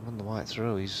ball and run the white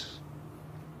through, he's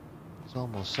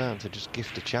almost certain to just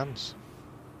gift a chance.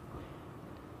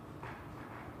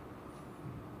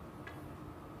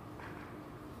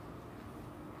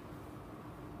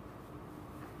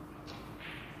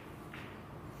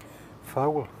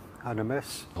 Foul and a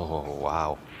miss. Oh,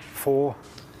 wow. 4.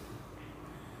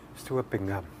 Stuart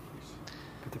Bingham.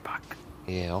 Put it back.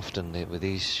 Yeah, often with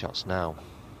these shots now,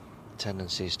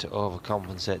 tendencies to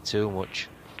overcompensate too much.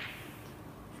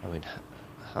 I mean,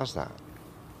 how's that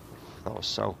That was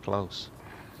so close.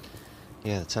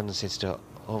 Yeah, the tendency is to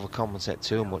overcompensate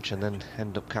too much and then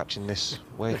end up catching this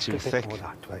way too thick.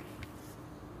 That way.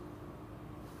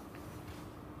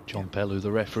 John Pellew,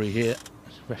 the referee here,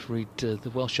 refereed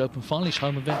the Welsh Open final, his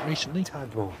home event recently.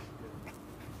 Tad more.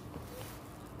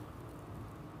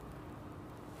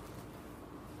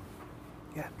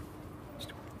 Yeah.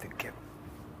 Stuart, thank you.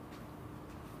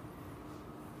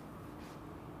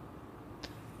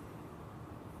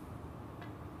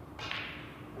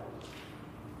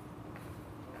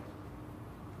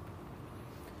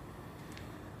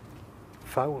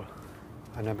 Foul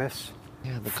and a miss.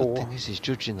 Yeah, the Four. good thing is he's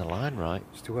judging the line right.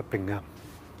 Stuart Bingham.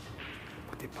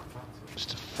 Put it back.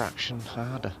 Just a fraction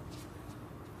harder.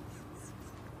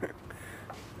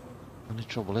 Only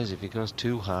trouble is, if he goes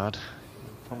too hard,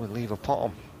 he'll probably leave a pot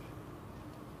on.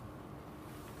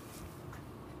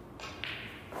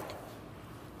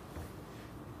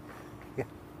 Yeah.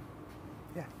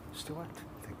 Yeah, Stuart,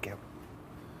 thank you.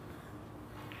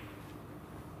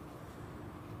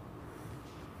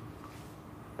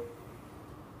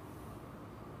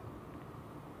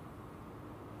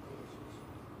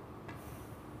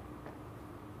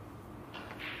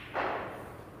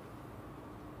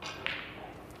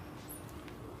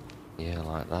 Yeah,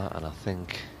 like that, and I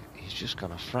think he's just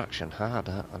gone a fraction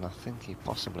harder, and I think he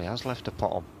possibly has left a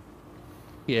pot on.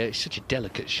 Yeah, it's such a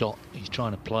delicate shot he's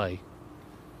trying to play.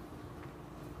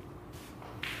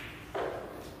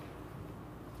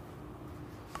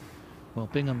 Well,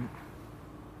 Bingham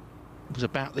was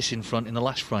about this in front in the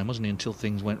last frame, wasn't he, until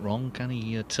things went wrong. Can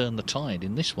he turn the tide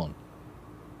in this one?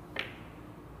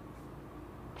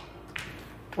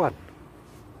 One.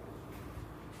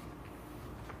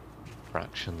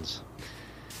 Fractions.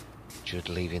 Judd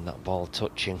leaving that ball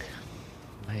touching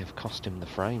may have cost him the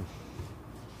frame.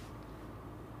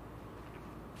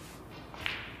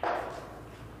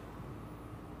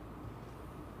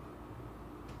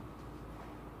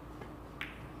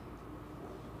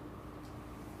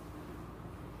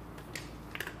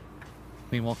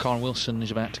 Meanwhile, Karen Wilson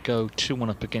is about to go 2-1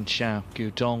 up against Xiao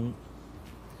Guodong.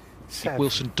 If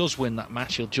Wilson does win that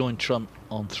match, he'll join Trump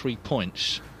on 3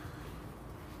 points.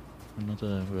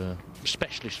 Another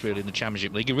specialist, really, in the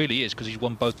Championship League. He really is, because he's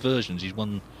won both versions. He's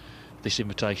won this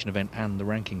invitation event and the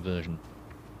ranking version.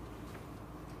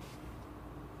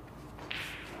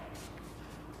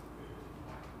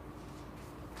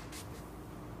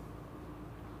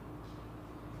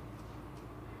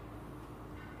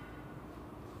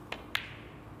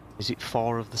 Is it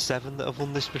 4 of the 7 that have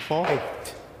won this before? 8.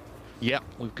 Yeah,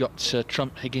 we've got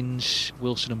Trump, Higgins,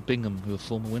 Wilson and Bingham, who are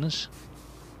former winners.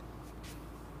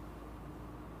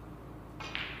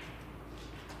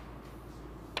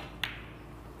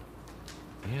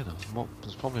 Yeah,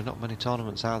 there's probably not many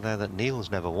tournaments out there that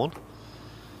Neil's never won.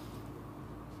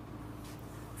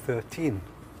 13.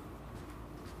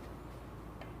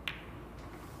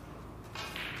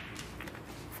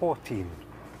 14.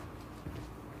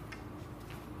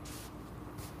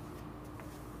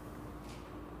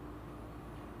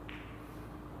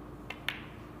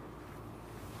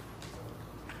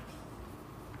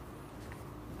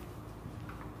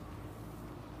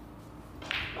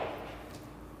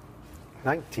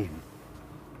 19.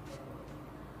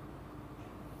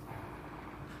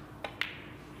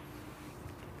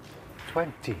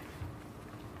 20.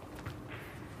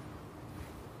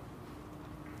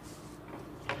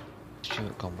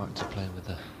 Stuart gone back to playing with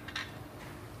a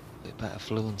bit better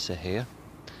fluency here.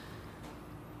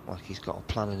 Like he's got a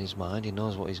plan in his mind, he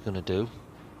knows what he's going to do.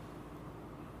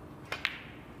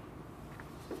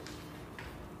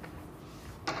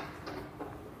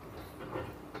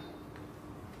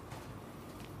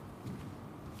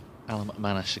 Alan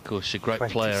McManus, of course, a great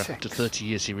 26. player. After 30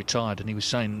 years he retired, and he was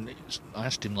saying, I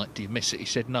asked him, like, do you miss it? He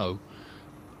said no,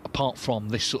 apart from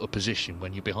this sort of position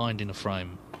when you're behind in a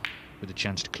frame with a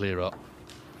chance to clear up.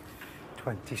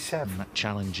 27. And that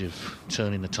challenge of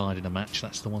turning the tide in a match,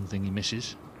 that's the one thing he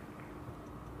misses.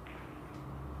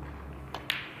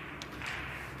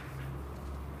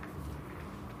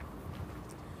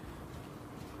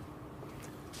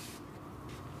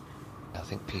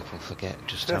 I think people forget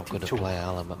just how good a 32. player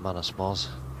Alan McManus was.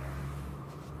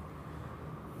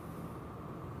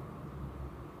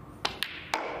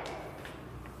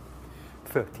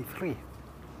 $33.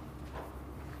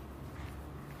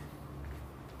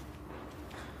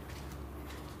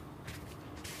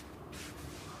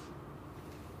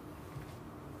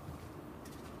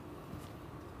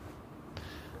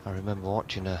 I remember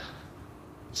watching a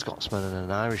Scotsman and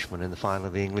an Irishman in the final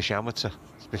of the English Amateur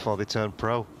before they turned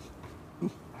pro.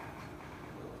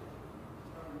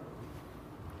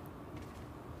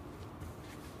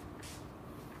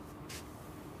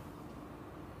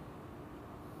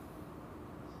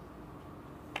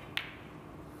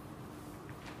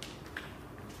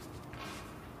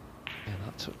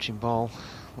 Touching ball.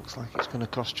 Looks like it's going to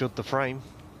cost Judd the frame.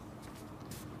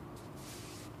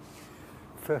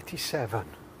 37.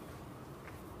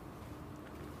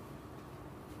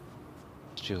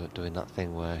 Stuart doing that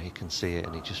thing where he can see it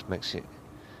and he just makes it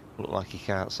look like he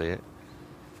can't see it.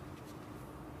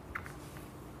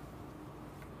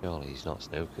 Surely he's not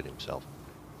snookered himself.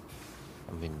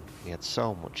 I mean, he had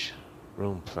so much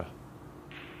room for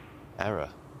error.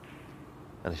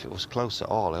 And if it was close at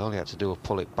all, all he had to do was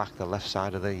pull it back the left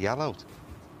side of the yellow.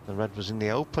 The red was in the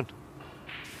open.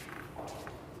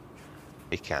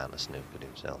 He can't have snookered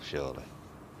himself, surely.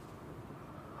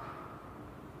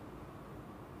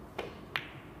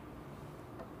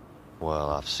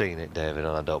 Well, I've seen it, David,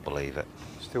 and I don't believe it.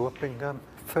 Stuart Bingham,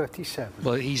 37.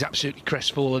 Well, he's absolutely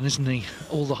crestfallen, isn't he?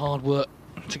 All the hard work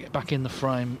to get back in the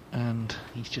frame, and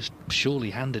he's just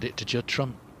surely handed it to Judd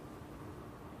Trump.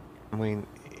 I mean,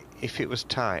 if it was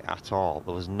tight at all,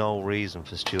 there was no reason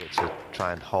for Stuart to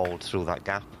try and hold through that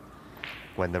gap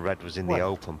when the red was in the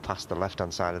open past the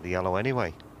left-hand side of the yellow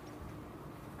anyway.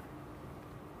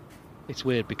 It's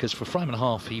weird because for a frame and a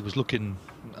half he was looking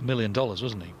 $1 million,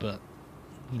 wasn't he? But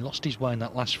he lost his way in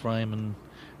that last frame and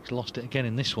he's lost it again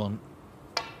in this one.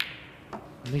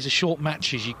 And these are short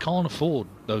matches, you can't afford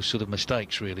those sort of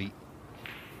mistakes, really.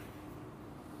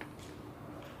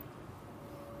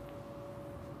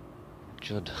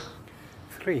 Judd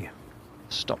 3.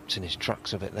 stopped in his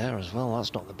tracks a bit there as well.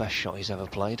 That's not the best shot he's ever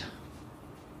played.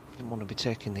 Didn't want to be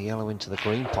taking the yellow into the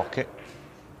green pocket,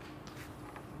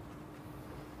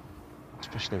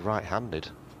 especially right-handed.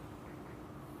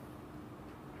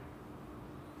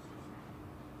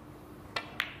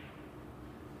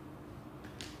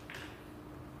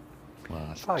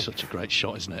 Well, that's such a great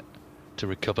shot, isn't it? To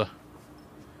recover.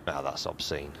 Ah, that's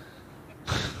obscene.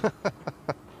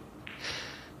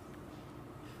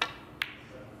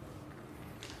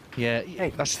 Yeah,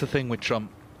 that's the thing with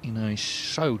Trump. You know, he's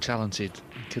so talented.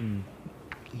 He can,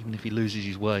 even if he loses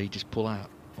his way, just pull out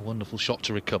a wonderful shot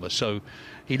to recover. So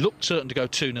he looked certain to go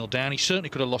 2-0 down. He certainly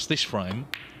could have lost this frame.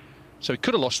 So he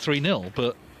could have lost 3-0,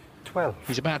 but 12.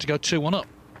 he's about to go 2-1 up.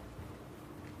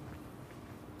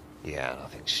 Yeah, I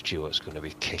think Stuart's going to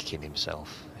be kicking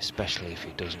himself, especially if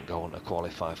he doesn't go on to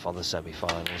qualify for the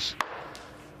semi-finals,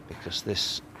 because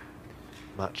this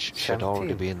match should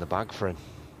already be in the bag for him.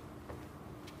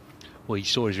 Well, you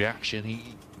saw his reaction.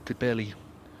 He could barely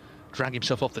drag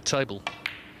himself off the table.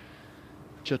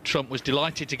 Judd Trump was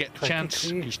delighted to get the chance.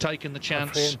 He's taken the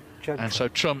chance. And so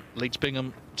Trump leads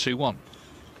Bingham 2-1.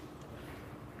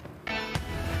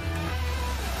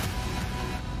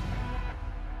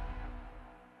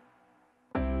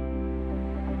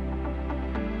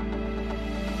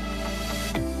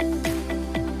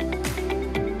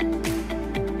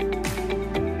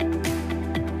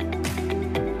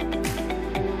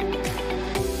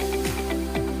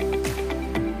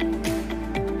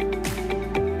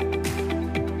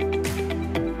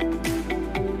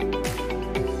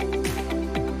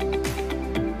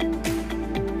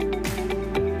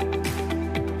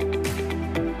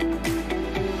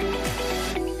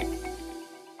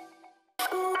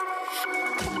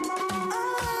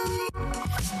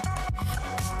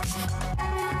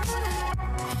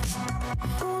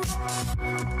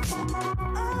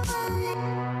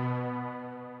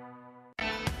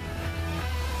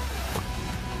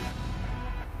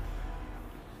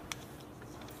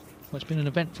 Well, it's been an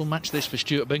eventful match this for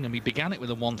Stuart Bingham. He began it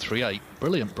with a 1-3-8,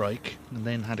 brilliant break, and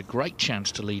then had a great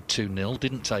chance to lead 2-0,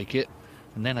 didn't take it,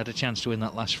 and then had a chance to win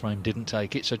that last frame, didn't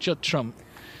take it. So Judd Trump,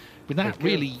 without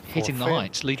really hitting the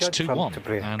heights, leads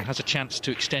 2-1 and has a chance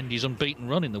to extend his unbeaten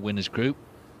run in the winners group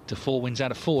to 4 wins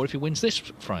out of 4 if he wins this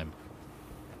frame.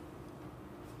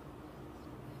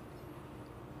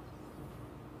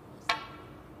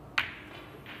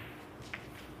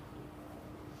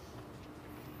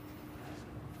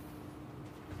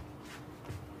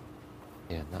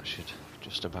 Yeah, and that should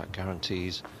just about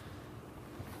guarantees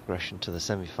progression to the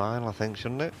semi-final, I think,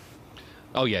 shouldn't it?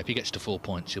 Oh yeah, if he gets to 4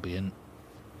 points, he'll be in.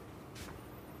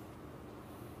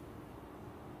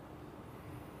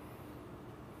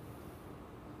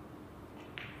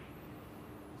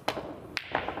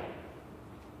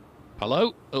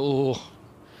 Hello? Oh,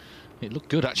 it looked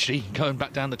good actually, going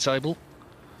back down the table.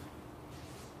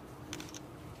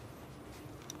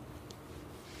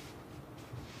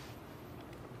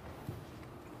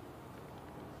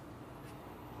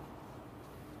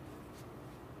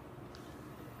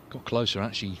 Got closer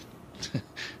actually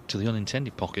to the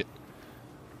unintended pocket.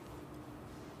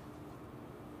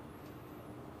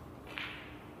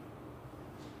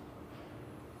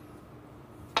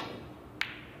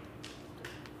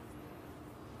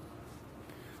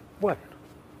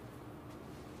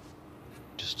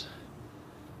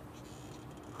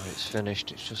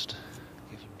 finished. It's just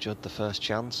giving Judd the first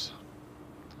chance.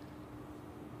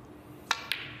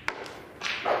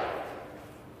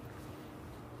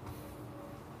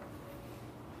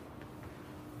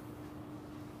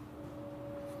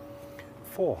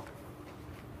 Four.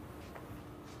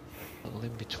 A little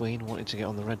in between, wanting to get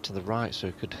on the red to the right so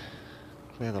he could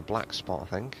clear the black spot, I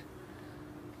think.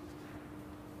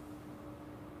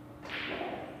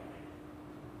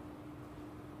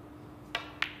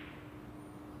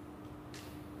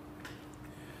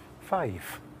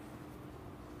 Five.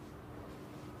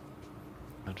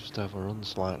 I just overrun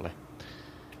slightly.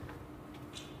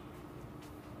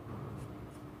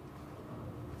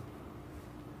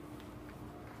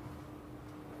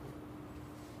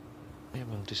 Yeah,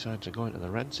 we'll decide to go into the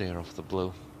reds here off the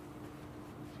blue.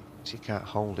 So you can't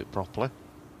hold it properly.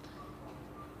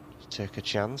 Just take a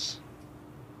chance.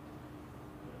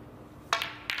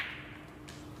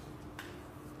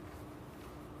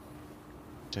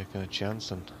 Taking a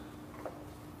chance, and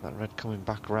that red coming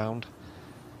back round.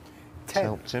 It's 10.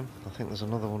 helped him. I think there's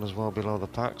another one as well below the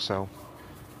pack, so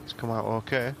it's come out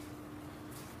okay.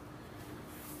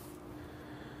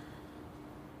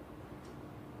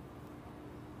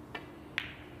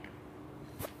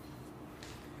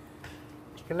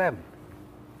 Eleven.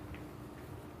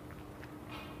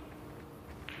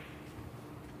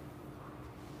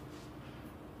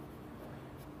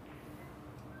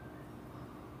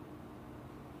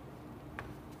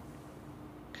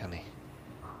 Can he?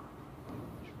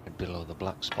 Right below the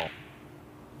black spot.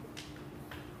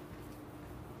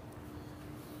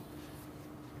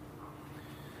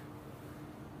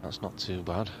 That's not too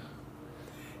bad.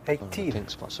 On the 18. pink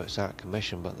spot, so it's out of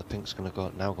commission, but the pink's going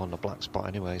to now go on the black spot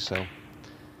anyway, so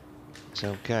it's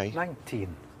okay.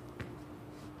 19.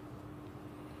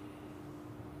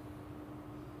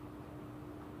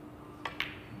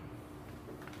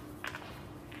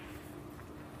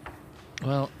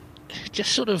 Well,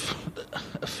 just sort of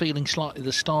a feeling slightly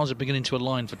the stars are beginning to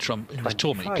align for Trump in this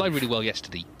tournament. He played really well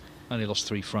yesterday, only lost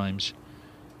 3 frames.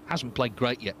 Hasn't played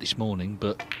great yet this morning,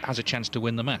 but has a chance to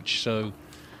win the match. So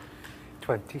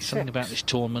 26. something about this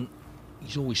tournament,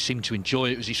 he's always seemed to enjoy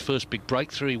it. It was his first big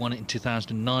breakthrough. He won it in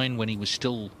 2009 when he was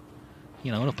still,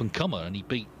 you know, an up-and-comer, and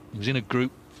he was in a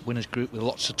group, winners group, with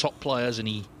lots of top players, and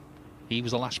he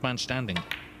was the last man standing.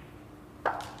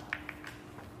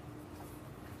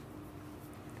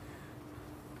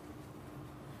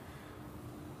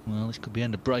 Well, this could be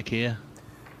end of break here.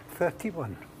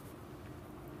 31.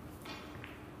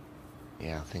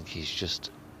 Yeah, I think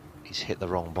he's hit the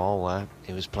wrong ball there.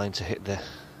 He was playing to hit the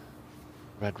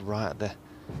red right at the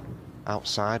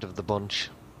outside of the bunch.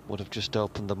 Would have just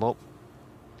opened them up.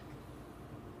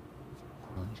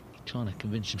 Well, he's trying to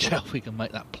convince himself he can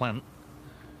make that plant.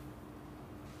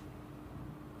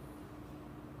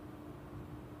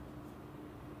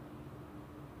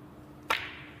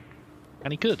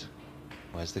 And he could.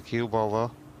 Where's the cue ball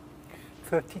though?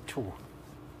 32.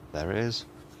 There it is.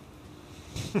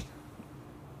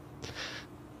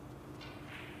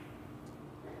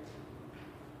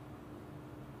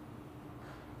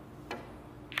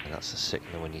 And that's a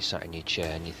signal when you sat in your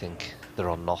chair and you think they're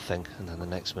on nothing, and then the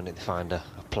next minute they find a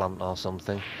plant or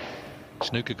something.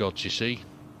 Snooker gods, you see,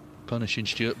 punishing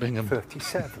Stuart Bingham.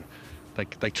 37.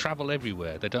 They travel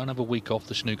everywhere. They don't have a week off,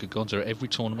 the snooker gods. They're at every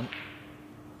tournament.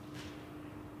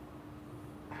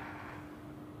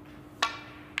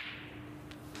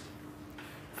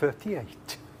 $38.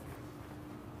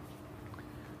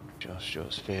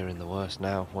 Stuart's fearing the worst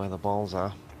now, where the balls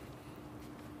are.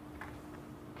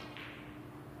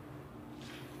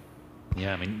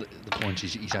 Yeah, I mean, the point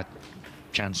is he's had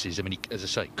chances. I mean, he, as I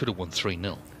say, could have won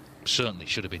 3-0. Certainly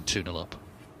should have been 2-0 up.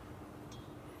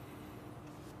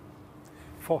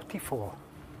 44.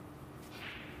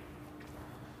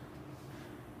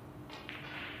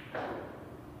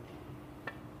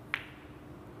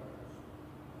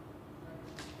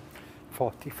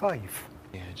 $45.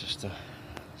 Yeah, just a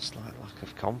slight lack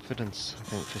of confidence, I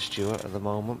think, for Stuart at the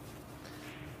moment.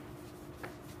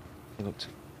 He looked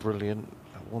brilliant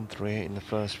at 138 in the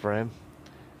first frame,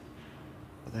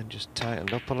 but then just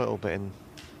tightened up a little bit in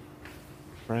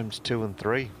frames 2 and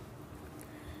 3.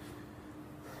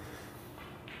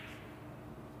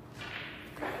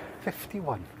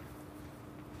 $51.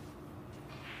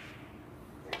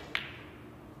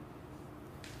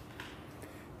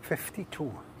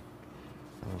 $52.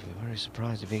 I'll be very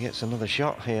surprised if he gets another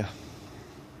shot here.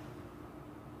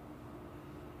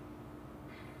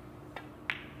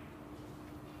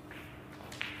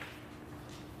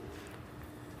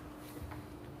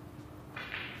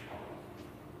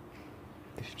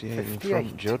 $58 in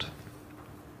front, Judd.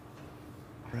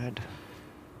 Red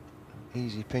and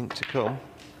easy pink to come.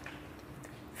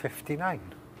 59.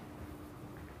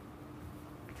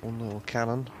 One little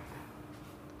cannon.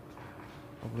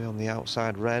 Probably on the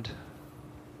outside red.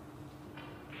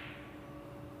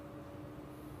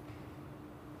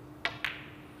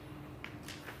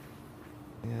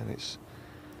 Yeah, and it's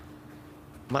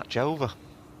match over.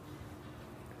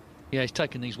 Yeah, he's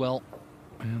taken these well,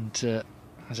 and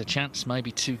has a chance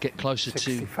maybe to get closer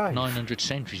 65. to 900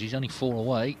 centuries. He's only 4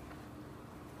 away.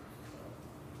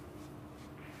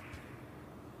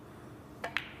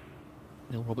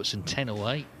 Neil Robertson 10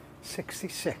 away.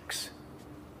 66.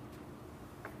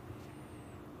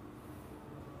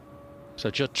 So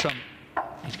Judd Trump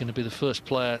is going to be the first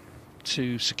player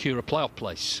to secure a playoff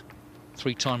place.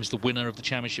 3 times the winner of the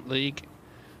Championship League.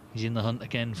 He's in the hunt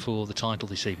again for the title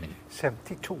this evening.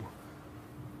 72.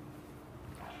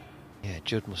 Yeah,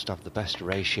 Judd must have the best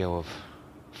ratio of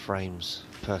frames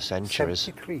per centuries.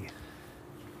 73.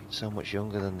 So much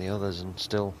younger than the others and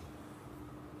still,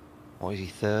 what is he,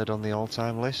 3rd on the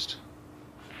all-time list?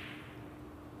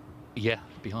 Yeah,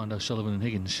 behind O'Sullivan and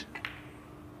Higgins.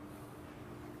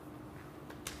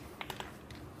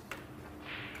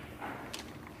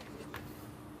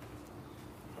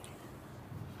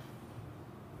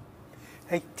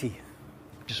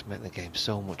 Just make the game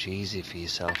so much easier for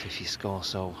yourself if you score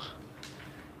so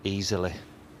easily.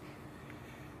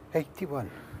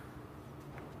 81.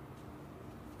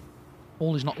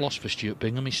 All is not lost for Stuart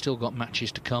Bingham. He's still got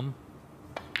matches to come.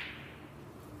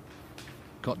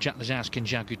 Got Jack Lazowski and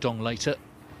Zhao Guodong later,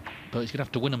 but he's going to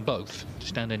have to win them both to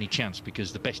stand any chance,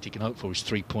 because the best he can hope for is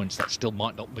 3 points. That still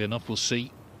might not be enough. We'll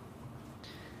see.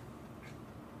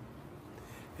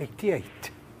 88.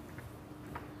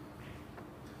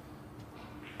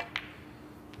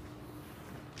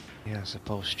 Yeah, I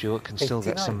suppose Stuart can still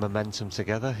get some momentum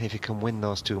together. If he can win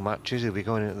those 2 matches, he'll be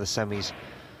going into the semis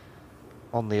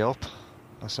on the up,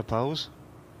 I suppose.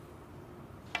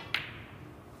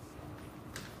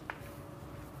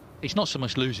 It's not so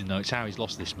much losing, though, it's how he's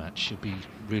lost this match. He'll be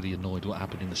really annoyed what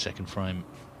happened in the second frame,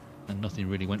 and nothing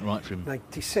really went right for him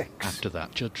 96. after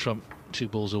that. Judd Trump 2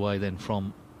 balls away then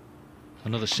from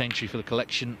another century for the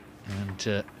collection,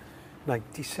 and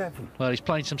 97. well, he's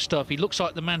playing some stuff. He looks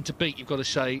like the man to beat, you've got to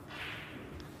say,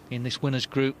 in this winners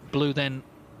group. Blue then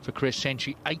for Chris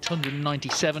Century,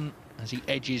 897 as he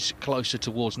edges closer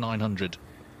towards 900.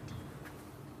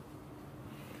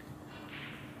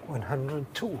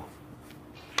 102.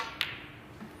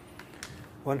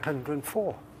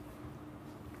 104.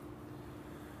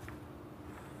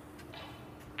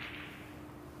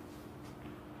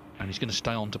 And he's going to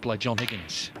stay on to play John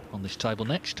Higgins on this table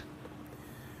next.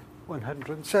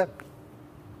 107.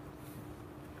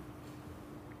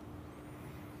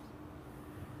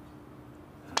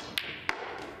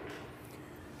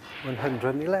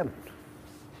 111.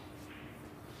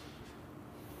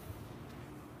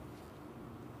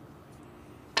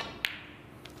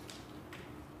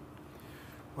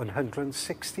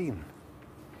 116.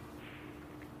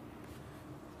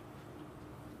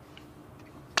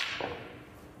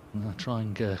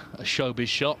 Trying a showbiz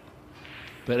shot.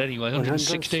 But anyway,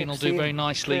 116 will do very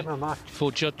nicely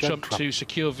for Judd Trump to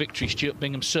secure victory. Stuart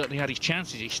Bingham certainly had his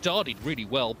chances. He started really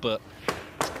well, but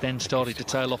then started to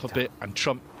tail off a bit, and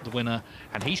Trump the winner,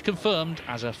 and he's confirmed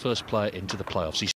as our first player into the playoffs.